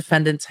the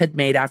defendants had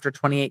made after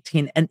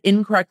 2018 and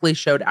incorrectly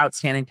showed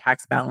outstanding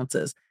tax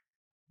balances.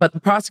 But the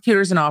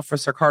prosecutors and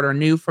Officer Carter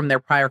knew from their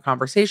prior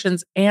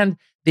conversations and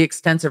the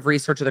extensive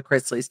research of the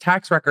Chrisleys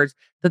tax records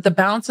that the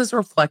balances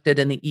reflected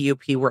in the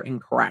EUP were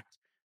incorrect.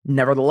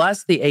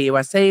 Nevertheless, the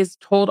AUSAs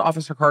told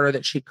Officer Carter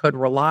that she could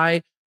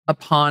rely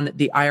upon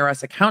the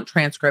IRS account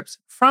transcripts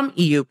from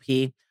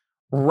EUP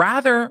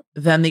rather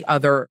than the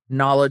other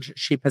knowledge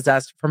she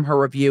possessed from her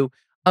review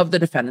of the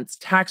defendant's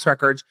tax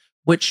records,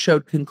 which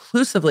showed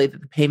conclusively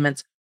that the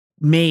payments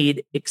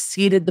made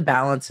exceeded the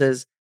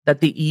balances that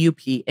the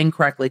EUP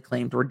incorrectly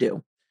claimed were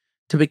due.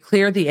 To be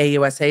clear, the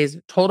AUSAs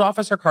told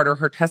Officer Carter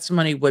her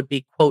testimony would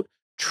be, quote,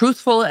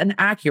 truthful and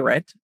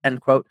accurate,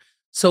 end quote,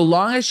 so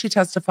long as she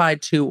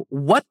testified to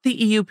what the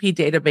EUP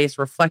database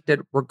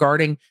reflected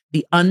regarding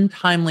the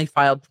untimely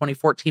filed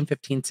 2014,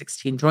 15,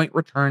 16 joint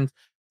returns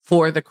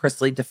for the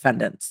Chrisley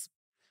defendants.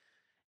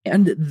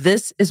 And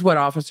this is what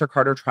Officer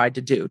Carter tried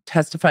to do,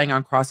 testifying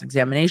on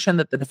cross-examination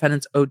that the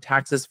defendants owed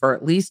taxes for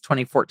at least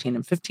 2014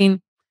 and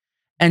 15.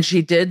 And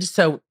she did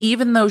so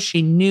even though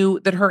she knew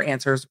that her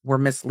answers were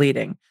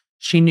misleading.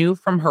 She knew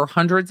from her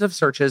hundreds of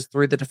searches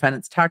through the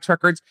defendant's tax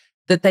records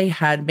that they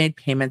had made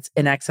payments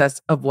in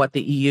excess of what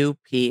the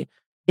EUP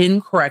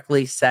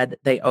incorrectly said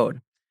they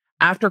owed.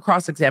 After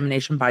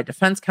cross-examination by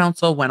defense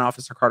counsel, when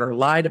Officer Carter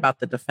lied about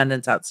the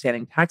defendant's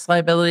outstanding tax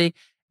liability,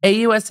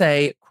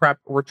 AUSA Krepp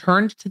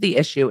returned to the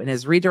issue in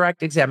his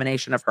redirect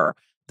examination of her.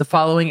 The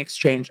following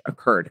exchange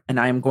occurred, and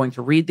I am going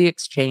to read the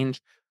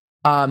exchange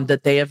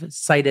that they have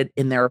cited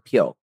in their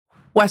appeal.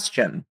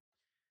 Question.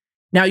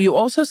 Now, you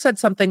also said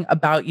something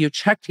about you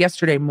checked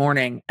yesterday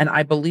morning, and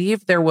I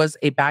believe there was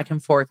a back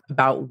and forth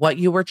about what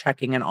you were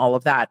checking and all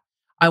of that.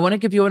 I want to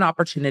give you an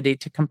opportunity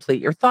to complete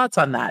your thoughts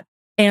on that.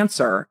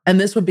 Answer, and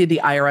this would be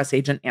the IRS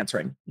agent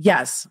answering.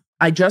 Yes,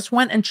 I just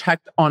went and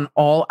checked on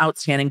all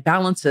outstanding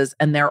balances,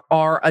 and there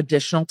are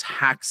additional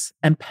tax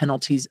and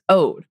penalties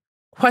owed.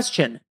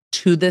 Question,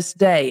 to this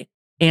day.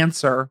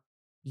 Answer,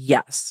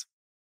 yes.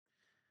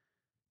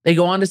 They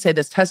go on to say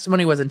this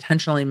testimony was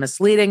intentionally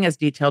misleading as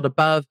detailed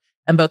above,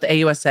 and both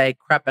AUSA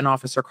Krepp and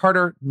Officer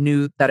Carter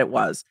knew that it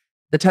was.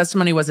 The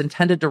testimony was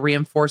intended to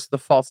reinforce the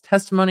false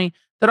testimony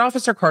that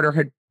Officer Carter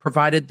had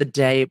provided the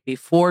day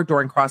before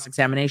during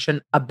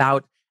cross-examination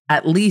about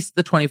at least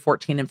the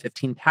 2014 and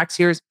 15 tax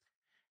years.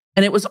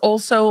 And it was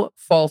also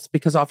false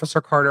because Officer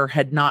Carter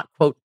had not,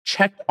 quote,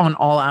 checked on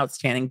all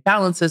outstanding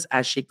balances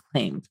as she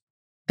claimed.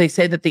 They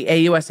say that the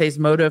AUSA's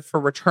motive for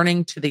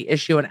returning to the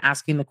issue and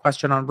asking the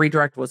question on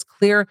redirect was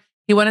clear.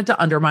 He wanted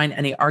to undermine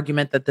any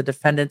argument that the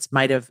defendants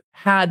might have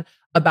had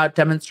about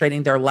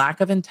demonstrating their lack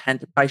of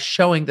intent by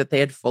showing that they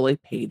had fully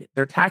paid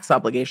their tax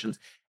obligations.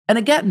 And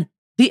again,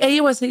 the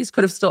AUSAs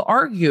could have still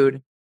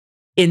argued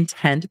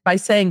intent by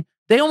saying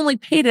they only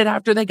paid it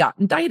after they got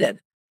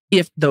indicted.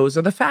 If those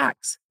are the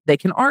facts, they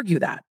can argue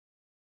that.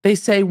 They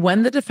say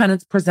when the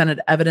defendants presented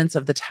evidence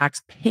of the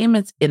tax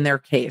payments in their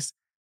case.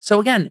 So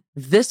again,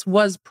 this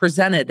was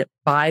presented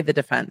by the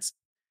defense,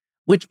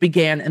 which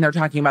began, and they're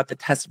talking about the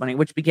testimony,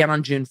 which began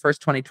on June 1st,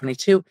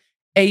 2022.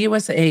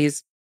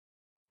 AUSAs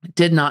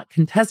did not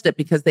contest it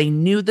because they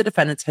knew the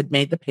defendants had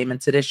made the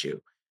payments at issue.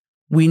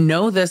 We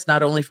know this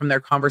not only from their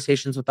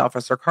conversations with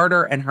Officer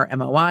Carter and her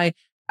MOI,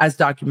 as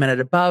documented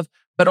above,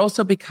 but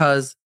also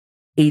because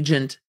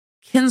Agent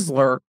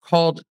Kinsler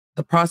called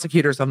the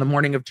prosecutors on the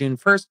morning of June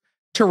 1st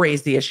to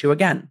raise the issue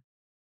again.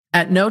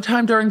 At no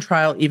time during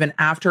trial, even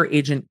after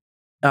Agent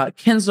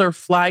Kinsler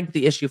flagged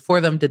the issue for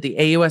them, did the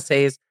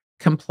AUSAs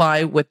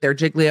comply with their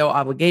Giglio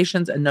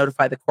obligations and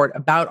notify the court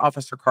about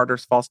Officer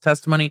Carter's false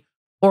testimony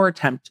or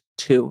attempt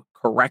to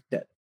correct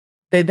it.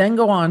 They then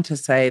go on to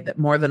say that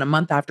more than a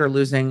month after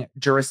losing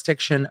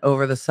jurisdiction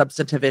over the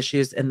substantive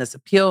issues in this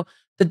appeal,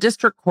 the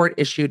district court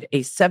issued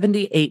a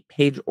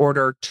 78-page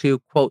order to,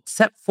 quote,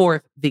 set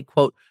forth the,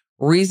 quote,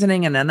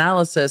 reasoning and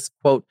analysis,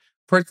 quote,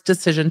 for its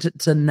decision to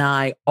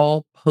deny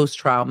all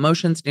post-trial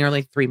motions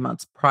nearly 3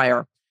 months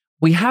prior.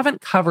 We haven't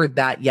covered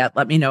that yet.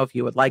 Let me know if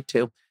you would like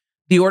to.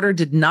 The order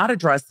did not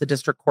address the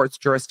district court's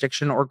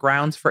jurisdiction or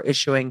grounds for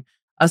issuing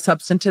a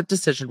substantive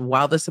decision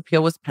while this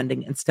appeal was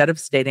pending. Instead of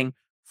stating,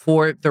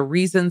 for the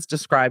reasons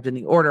described in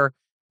the order,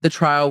 the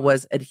trial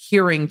was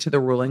adhering to the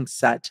ruling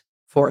set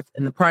forth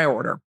in the prior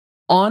order.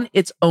 On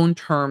its own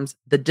terms,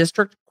 the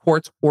district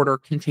court's order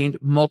contained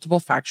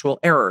multiple factual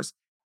errors.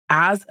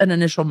 As an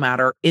initial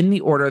matter, in the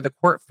order, the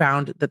court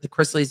found that the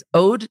Chrisleys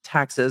owed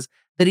taxes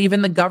that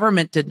even the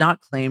government did not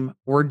claim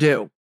were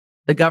due.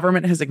 The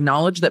government has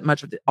acknowledged that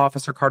much of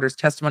Officer Carter's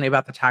testimony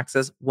about the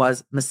taxes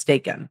was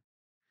mistaken.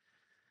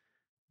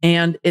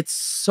 And its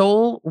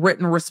sole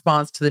written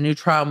response to the new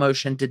trial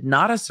motion did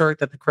not assert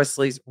that the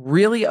Chrisleys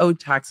really owed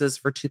taxes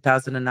for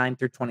 2009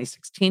 through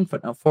 2016,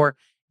 footnote 4.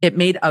 It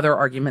made other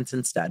arguments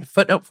instead.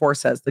 Footnote 4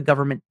 says the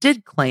government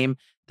did claim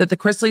that the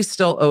Chrisleys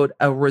still owed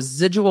a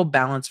residual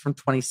balance from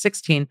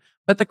 2016,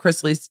 but the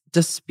Chrisleys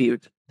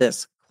dispute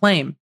this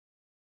claim.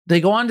 They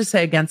go on to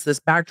say against this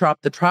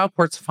backdrop, the trial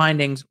court's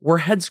findings were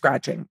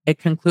head-scratching. It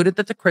concluded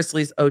that the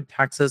Chrisleys owed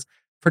taxes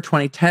for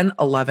 2010,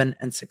 11,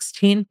 and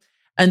 16,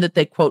 and that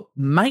they, quote,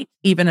 might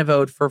even have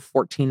owed for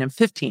 14 and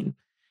 15.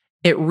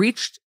 It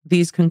reached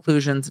these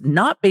conclusions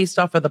not based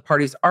off of the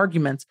parties'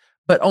 arguments,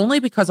 but only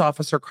because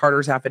Officer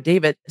Carter's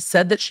affidavit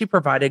said that she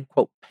provided,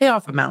 quote,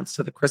 payoff amounts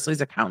to the Chrisleys'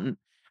 accountant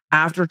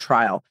after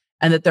trial,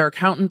 and that their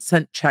accountant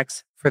sent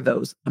checks for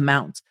those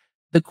amounts.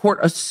 The court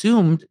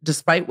assumed,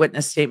 despite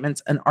witness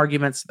statements and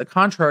arguments to the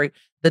contrary,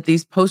 that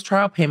these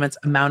post-trial payments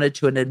amounted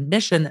to an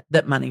admission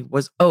that money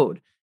was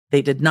owed.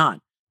 They did not.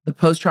 The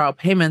post-trial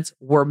payments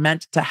were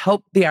meant to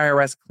help the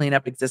IRS clean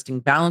up existing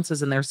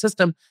balances in their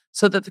system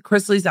so that the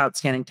Chrisleys'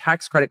 outstanding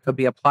tax credit could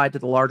be applied to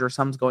the larger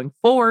sums going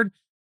forward.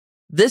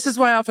 This is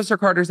why Officer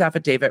Carter's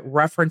affidavit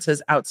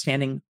references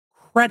outstanding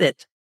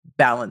credit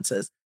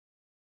balances.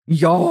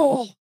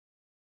 Y'all.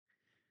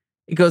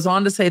 It goes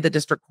on to say the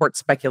district court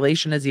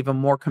speculation is even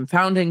more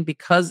confounding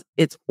because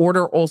its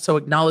order also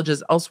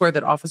acknowledges elsewhere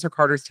that Officer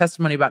Carter's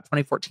testimony about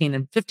 2014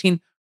 and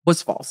 15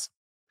 was false.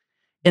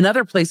 In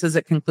other places,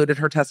 it concluded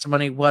her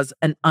testimony was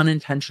an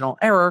unintentional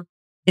error.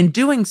 In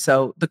doing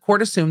so, the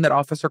court assumed that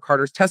Officer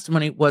Carter's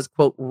testimony was,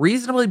 quote,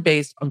 reasonably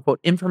based on, quote,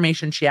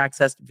 information she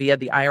accessed via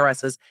the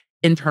IRS's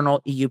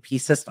internal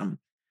EUP system.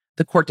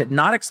 The court did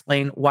not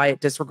explain why it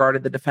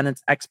disregarded the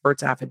defendant's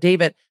expert's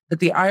affidavit that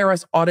the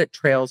IRS audit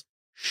trails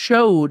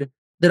showed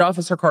that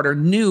Officer Carter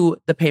knew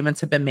the payments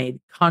had been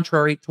made,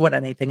 contrary to what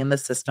anything in the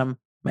system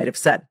might have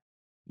said.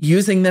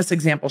 Using this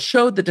example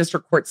showed the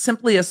district court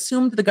simply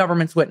assumed the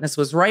government's witness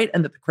was right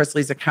and that the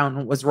Chrisleys'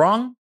 accountant was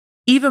wrong.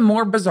 Even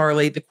more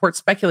bizarrely, the court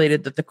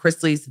speculated that the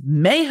Chrisleys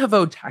may have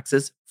owed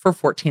taxes for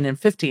 14 and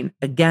 15.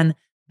 Again,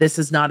 this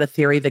is not a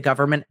theory the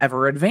government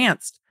ever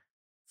advanced.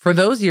 For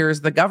those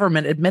years, the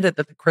government admitted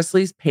that the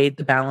Chrisleys paid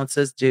the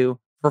balances due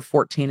for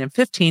 14 and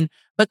 15,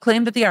 but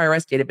claimed that the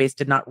IRS database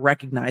did not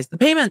recognize the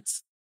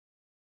payments.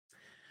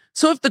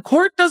 So if the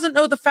court doesn't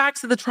know the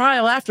facts of the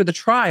trial after the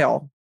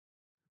trial,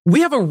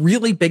 we have a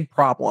really big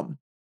problem.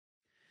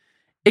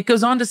 It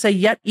goes on to say,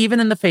 yet even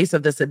in the face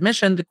of this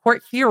admission, the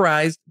court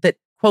theorized that,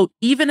 quote,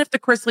 even if the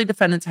Chrisley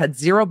defendants had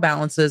zero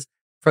balances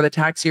for the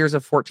tax years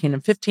of 14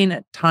 and 15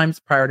 at times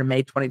prior to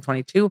May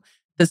 2022,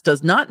 this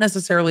does not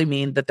necessarily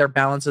mean that their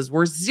balances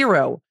were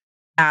zero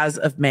as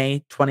of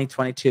May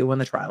 2022 when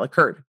the trial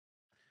occurred.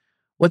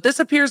 What this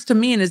appears to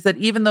mean is that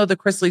even though the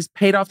Chrisleys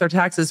paid off their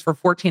taxes for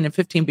 14 and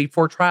 15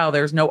 before trial,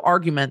 there's no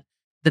argument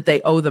that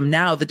they owe them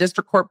now. The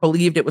district court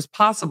believed it was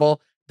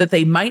possible that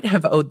they might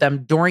have owed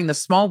them during the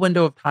small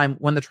window of time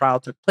when the trial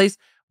took place,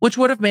 which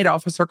would have made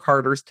Officer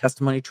Carter's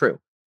testimony true.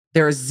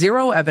 There is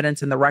zero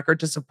evidence in the record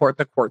to support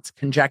the court's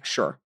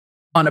conjecture.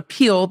 On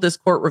appeal, this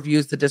court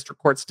reviews the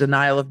district court's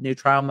denial of new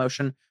trial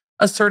motion,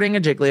 asserting a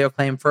Giglio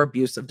claim for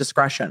abuse of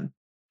discretion.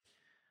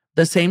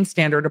 The same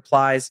standard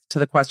applies to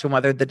the question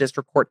whether the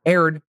district court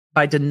erred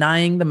by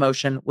denying the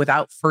motion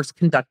without first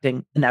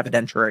conducting an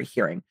evidentiary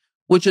hearing,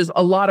 which is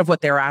a lot of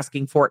what they're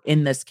asking for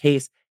in this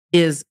case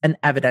is an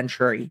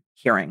evidentiary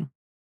hearing.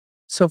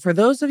 So for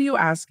those of you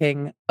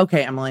asking,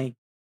 okay, Emily,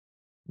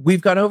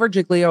 we've gone over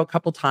Giglio a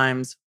couple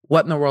times.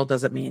 What in the world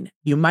does it mean?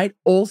 You might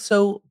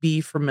also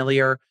be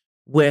familiar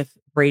with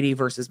Brady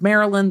versus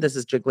Maryland. This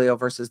is Giglio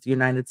versus the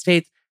United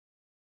States.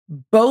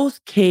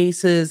 Both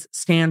cases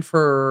stand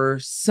for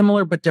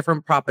similar but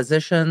different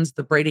propositions.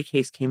 The Brady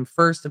case came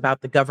first about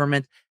the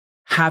government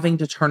having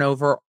to turn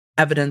over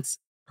evidence,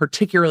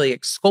 particularly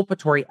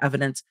exculpatory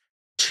evidence,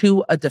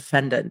 to a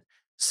defendant.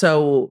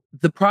 So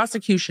the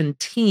prosecution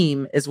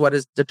team is what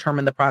has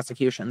determined the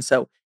prosecution.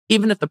 So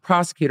even if the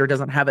prosecutor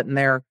doesn't have it in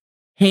their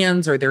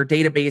hands or their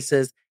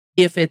databases,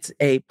 if it's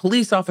a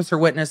police officer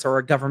witness or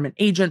a government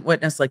agent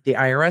witness like the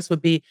IRS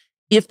would be,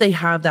 if they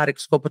have that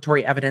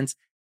exculpatory evidence,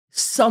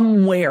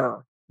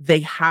 somewhere they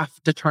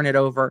have to turn it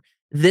over.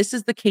 This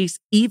is the case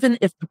even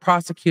if the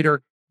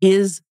prosecutor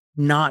is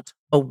not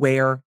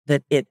aware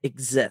that it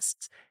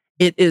exists.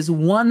 It is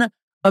one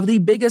of the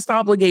biggest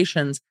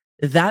obligations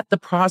that the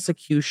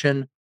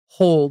prosecution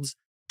holds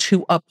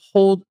to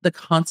uphold the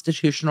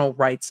constitutional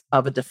rights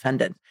of a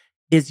defendant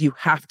is you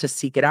have to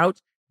seek it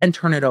out and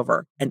turn it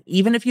over. And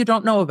even if you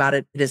don't know about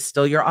it, it is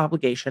still your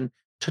obligation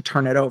to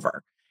turn it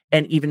over.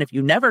 And even if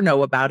you never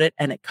know about it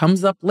and it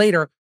comes up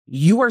later,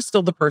 you are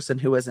still the person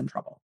who is in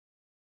trouble.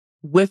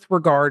 With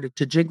regard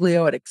to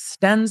Giglio, it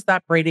extends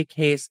that Brady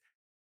case,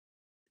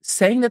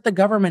 saying that the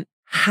government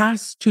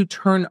has to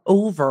turn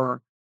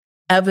over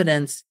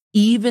evidence,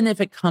 even if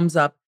it comes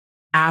up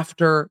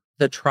after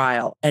the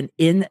trial. And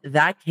in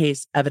that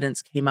case,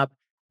 evidence came up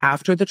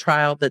after the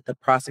trial that the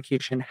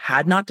prosecution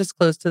had not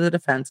disclosed to the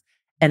defense,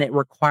 and it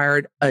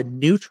required a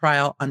new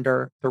trial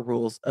under the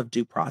rules of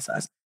due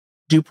process.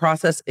 Due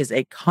process is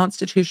a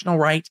constitutional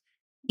right.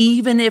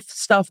 Even if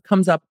stuff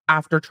comes up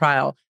after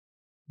trial,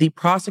 the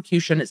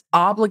prosecution is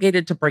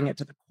obligated to bring it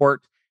to the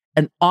court.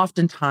 And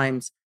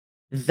oftentimes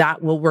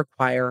that will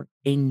require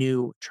a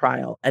new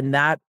trial. And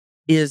that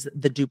is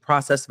the due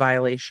process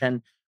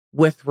violation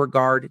with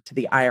regard to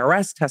the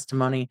IRS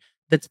testimony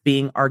that's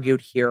being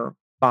argued here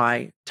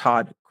by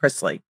Todd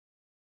Chrisley.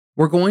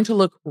 We're going to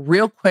look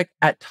real quick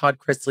at Todd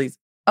Chrisley's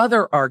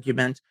other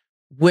argument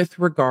with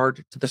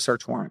regard to the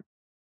search warrant.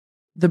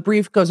 The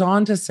brief goes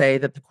on to say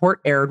that the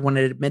court erred when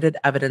it admitted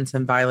evidence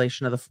in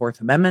violation of the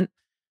Fourth Amendment.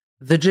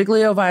 The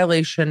Giglio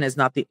violation is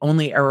not the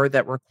only error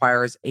that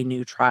requires a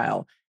new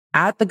trial.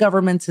 At the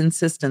government's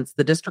insistence,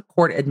 the district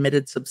court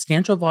admitted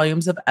substantial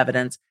volumes of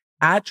evidence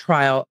at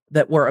trial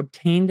that were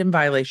obtained in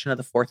violation of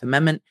the Fourth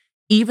Amendment,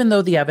 even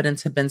though the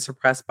evidence had been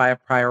suppressed by a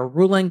prior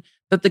ruling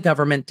that the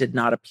government did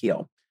not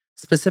appeal.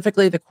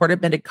 Specifically, the court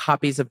admitted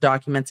copies of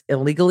documents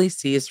illegally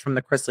seized from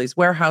the Chrisleys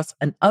warehouse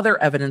and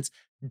other evidence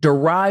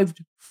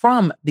derived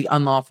from the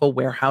unlawful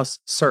warehouse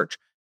search.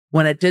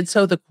 When it did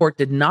so, the court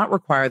did not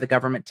require the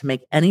government to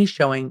make any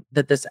showing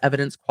that this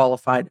evidence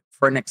qualified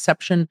for an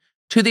exception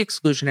to the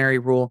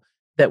exclusionary rule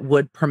that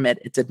would permit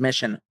its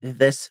admission.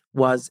 This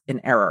was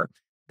an error.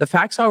 The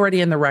facts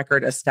already in the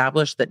record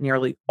establish that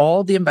nearly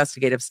all the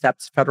investigative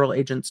steps federal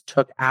agents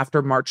took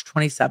after March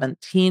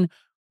 2017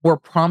 were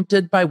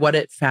prompted by what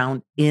it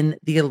found in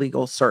the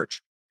illegal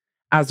search.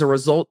 As a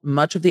result,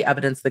 much of the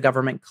evidence the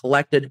government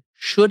collected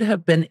should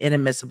have been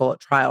inadmissible at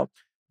trial,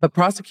 but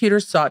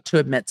prosecutors sought to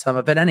admit some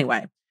of it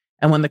anyway.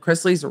 And when the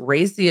Chrisleys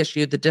raised the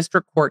issue, the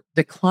district court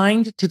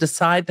declined to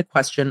decide the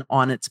question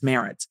on its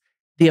merits.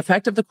 The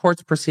effect of the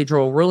court's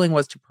procedural ruling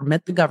was to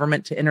permit the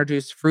government to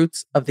introduce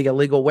fruits of the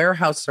illegal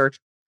warehouse search,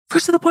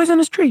 fruits of the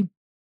poisonous tree,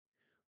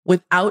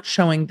 without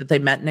showing that they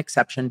met an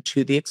exception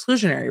to the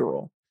exclusionary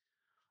rule.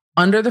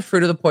 Under the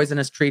fruit of the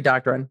poisonous tree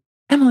doctrine,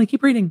 Emily,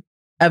 keep reading.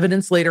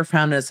 Evidence later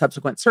found in a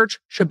subsequent search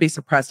should be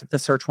suppressed if the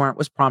search warrant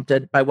was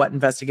prompted by what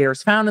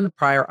investigators found in the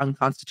prior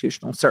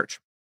unconstitutional search.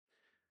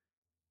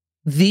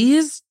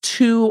 These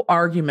two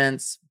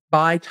arguments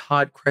by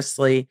Todd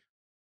Chrisley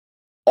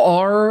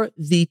are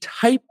the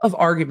type of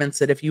arguments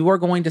that if you are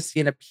going to see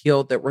an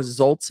appeal that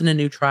results in a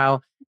new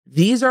trial,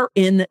 these are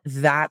in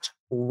that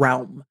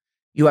realm.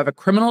 You have a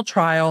criminal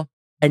trial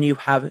and you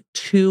have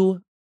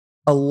two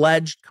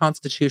alleged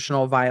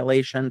constitutional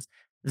violations,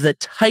 the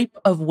type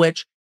of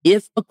which,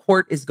 if a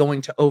court is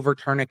going to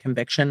overturn a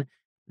conviction,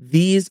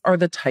 these are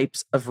the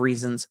types of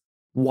reasons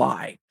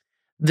why.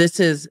 This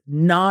is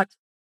not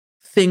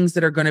things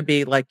that are going to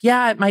be like,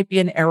 yeah, it might be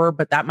an error,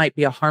 but that might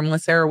be a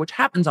harmless error, which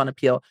happens on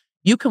appeal.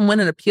 You can win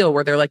an appeal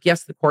where they're like,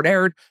 yes, the court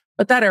erred,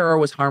 but that error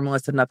was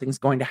harmless and nothing's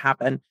going to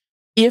happen.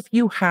 If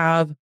you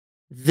have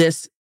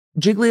this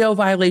Giglio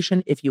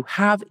violation, if you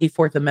have a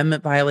Fourth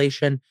Amendment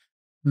violation,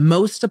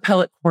 most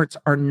appellate courts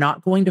are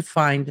not going to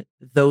find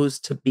those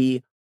to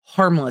be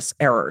harmless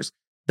errors.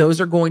 Those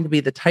are going to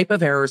be the type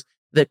of errors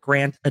that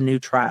grant a new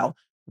trial.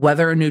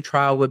 Whether a new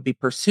trial would be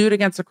pursued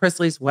against the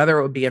Chrisleys, whether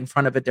it would be in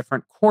front of a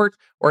different court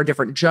or a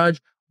different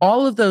judge,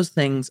 all of those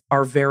things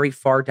are very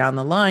far down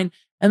the line.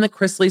 And the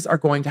Chrisleys are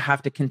going to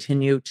have to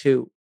continue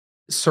to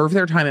serve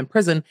their time in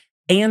prison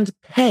and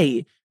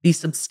pay the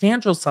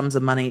substantial sums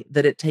of money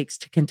that it takes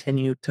to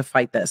continue to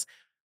fight this.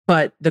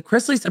 But the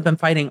Chrisleys have been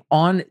fighting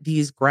on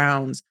these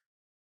grounds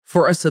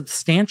for a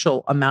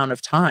substantial amount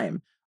of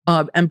time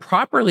and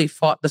properly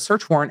fought the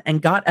search warrant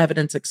and got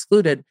evidence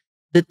excluded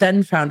that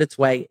then found its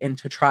way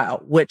into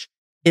trial, which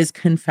is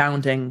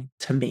confounding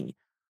to me.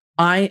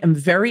 I am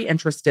very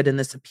interested in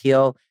this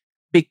appeal,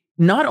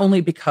 not only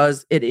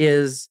because it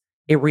is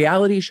a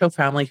reality show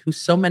family who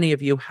so many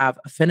of you have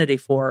affinity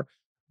for,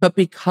 but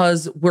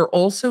because we're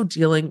also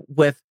dealing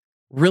with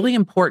really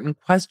important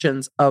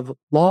questions of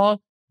law,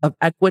 of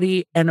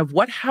equity, and of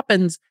what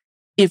happens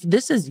if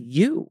this is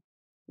you.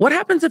 What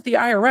happens if the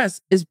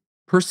IRS is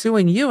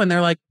pursuing you and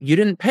they're like, you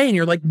didn't pay, and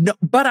you're like, no,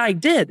 but I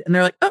did. And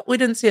they're like, oh, we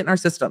didn't see it in our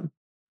system.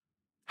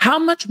 How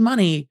much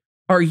money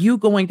are you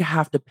going to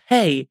have to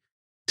pay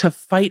to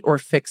fight or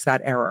fix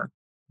that error?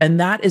 And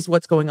that is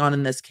what's going on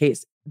in this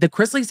case. The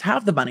Chrisleys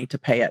have the money to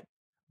pay it,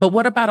 but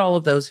what about all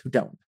of those who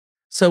don't?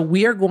 So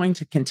we are going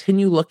to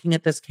continue looking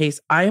at this case.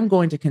 I am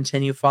going to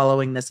continue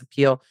following this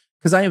appeal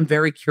because I am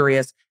very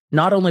curious,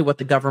 not only what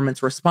the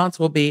government's response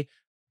will be,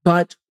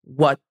 but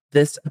what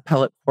this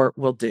appellate court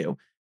will do.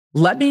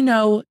 Let me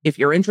know if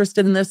you're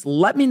interested in this.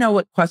 Let me know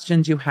what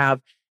questions you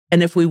have.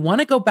 And if we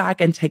want to go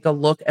back and take a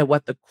look at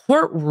what the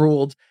court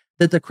ruled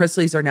that the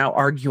Chrisleys are now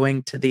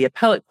arguing to the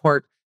appellate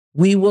court,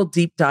 we will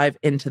deep dive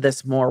into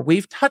this more.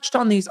 We've touched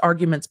on these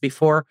arguments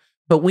before,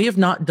 but we have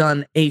not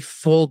done a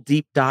full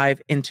deep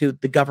dive into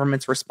the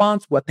government's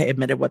response, what they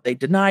admitted, what they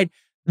denied,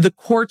 the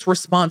court's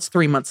response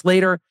 3 months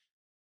later.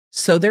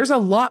 So there's a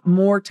lot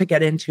more to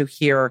get into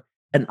here,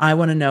 and I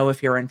want to know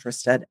if you're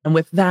interested. And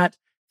with that,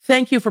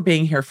 thank you for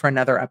being here for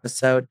another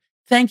episode.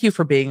 Thank you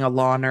for being a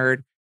law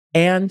nerd.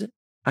 And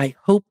I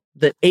hope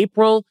that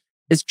April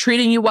is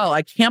treating you well.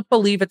 I can't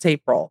believe it's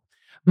April.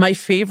 My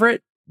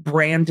favorite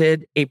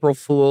branded April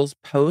Fool's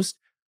post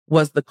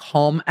was the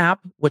Calm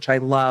app, which I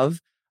love.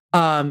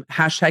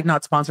 Hashtag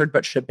not sponsored,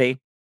 but should be.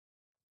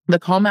 The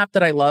Calm app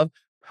that I love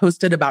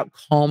posted about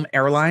Calm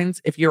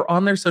Airlines. If you're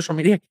on their social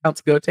media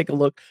accounts, go take a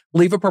look,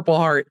 leave a purple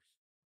heart,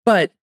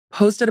 but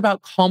posted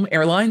about Calm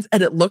Airlines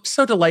and it looked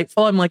so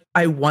delightful. I'm like,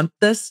 I want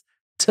this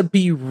to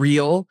be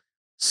real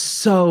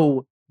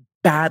so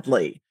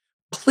badly.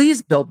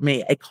 Please build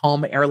me a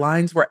Calm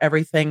Airlines where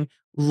everything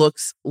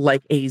looks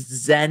like a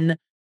Zen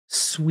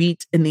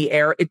suite in the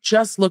air. It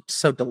just looked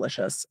so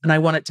delicious and I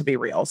want it to be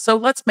real. So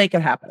let's make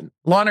it happen.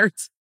 Law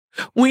nerds,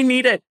 we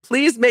need it.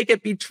 Please make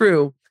it be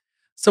true.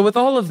 So with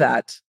all of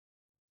that,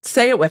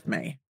 say it with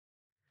me.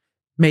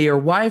 May your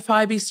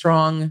Wi-Fi be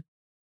strong.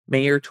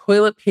 May your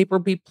toilet paper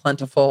be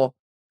plentiful.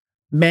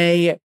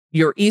 May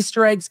your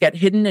Easter eggs get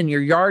hidden in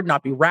your yard,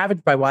 not be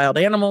ravaged by wild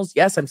animals.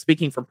 Yes, I'm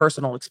speaking from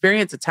personal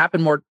experience. It's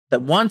happened more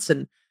than once,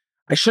 and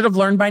I should have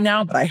learned by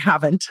now, but I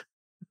haven't.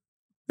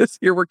 This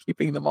year, we're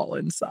keeping them all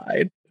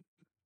inside.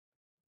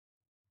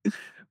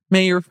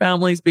 May your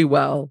families be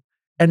well,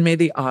 and may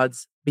the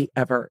odds be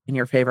ever in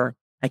your favor.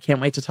 I can't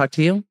wait to talk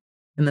to you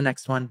in the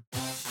next one.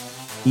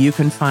 You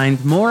can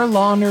find more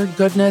Law Nerd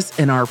goodness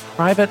in our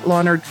private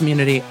Law Nerd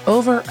community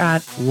over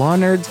at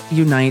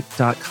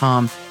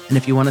lawnerdsunite.com. And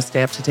if you want to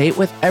stay up to date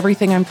with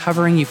everything I'm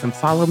covering, you can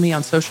follow me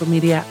on social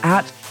media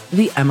at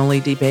the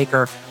Emily D.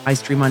 Baker. I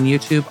stream on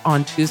YouTube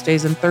on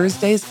Tuesdays and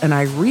Thursdays, and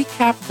I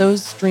recap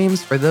those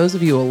streams for those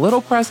of you a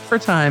little pressed for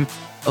time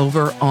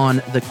over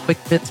on the Quick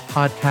Bits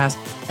podcast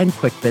and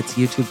Quick Bits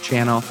YouTube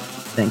channel.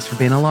 Thanks for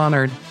being a Law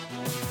Nerd.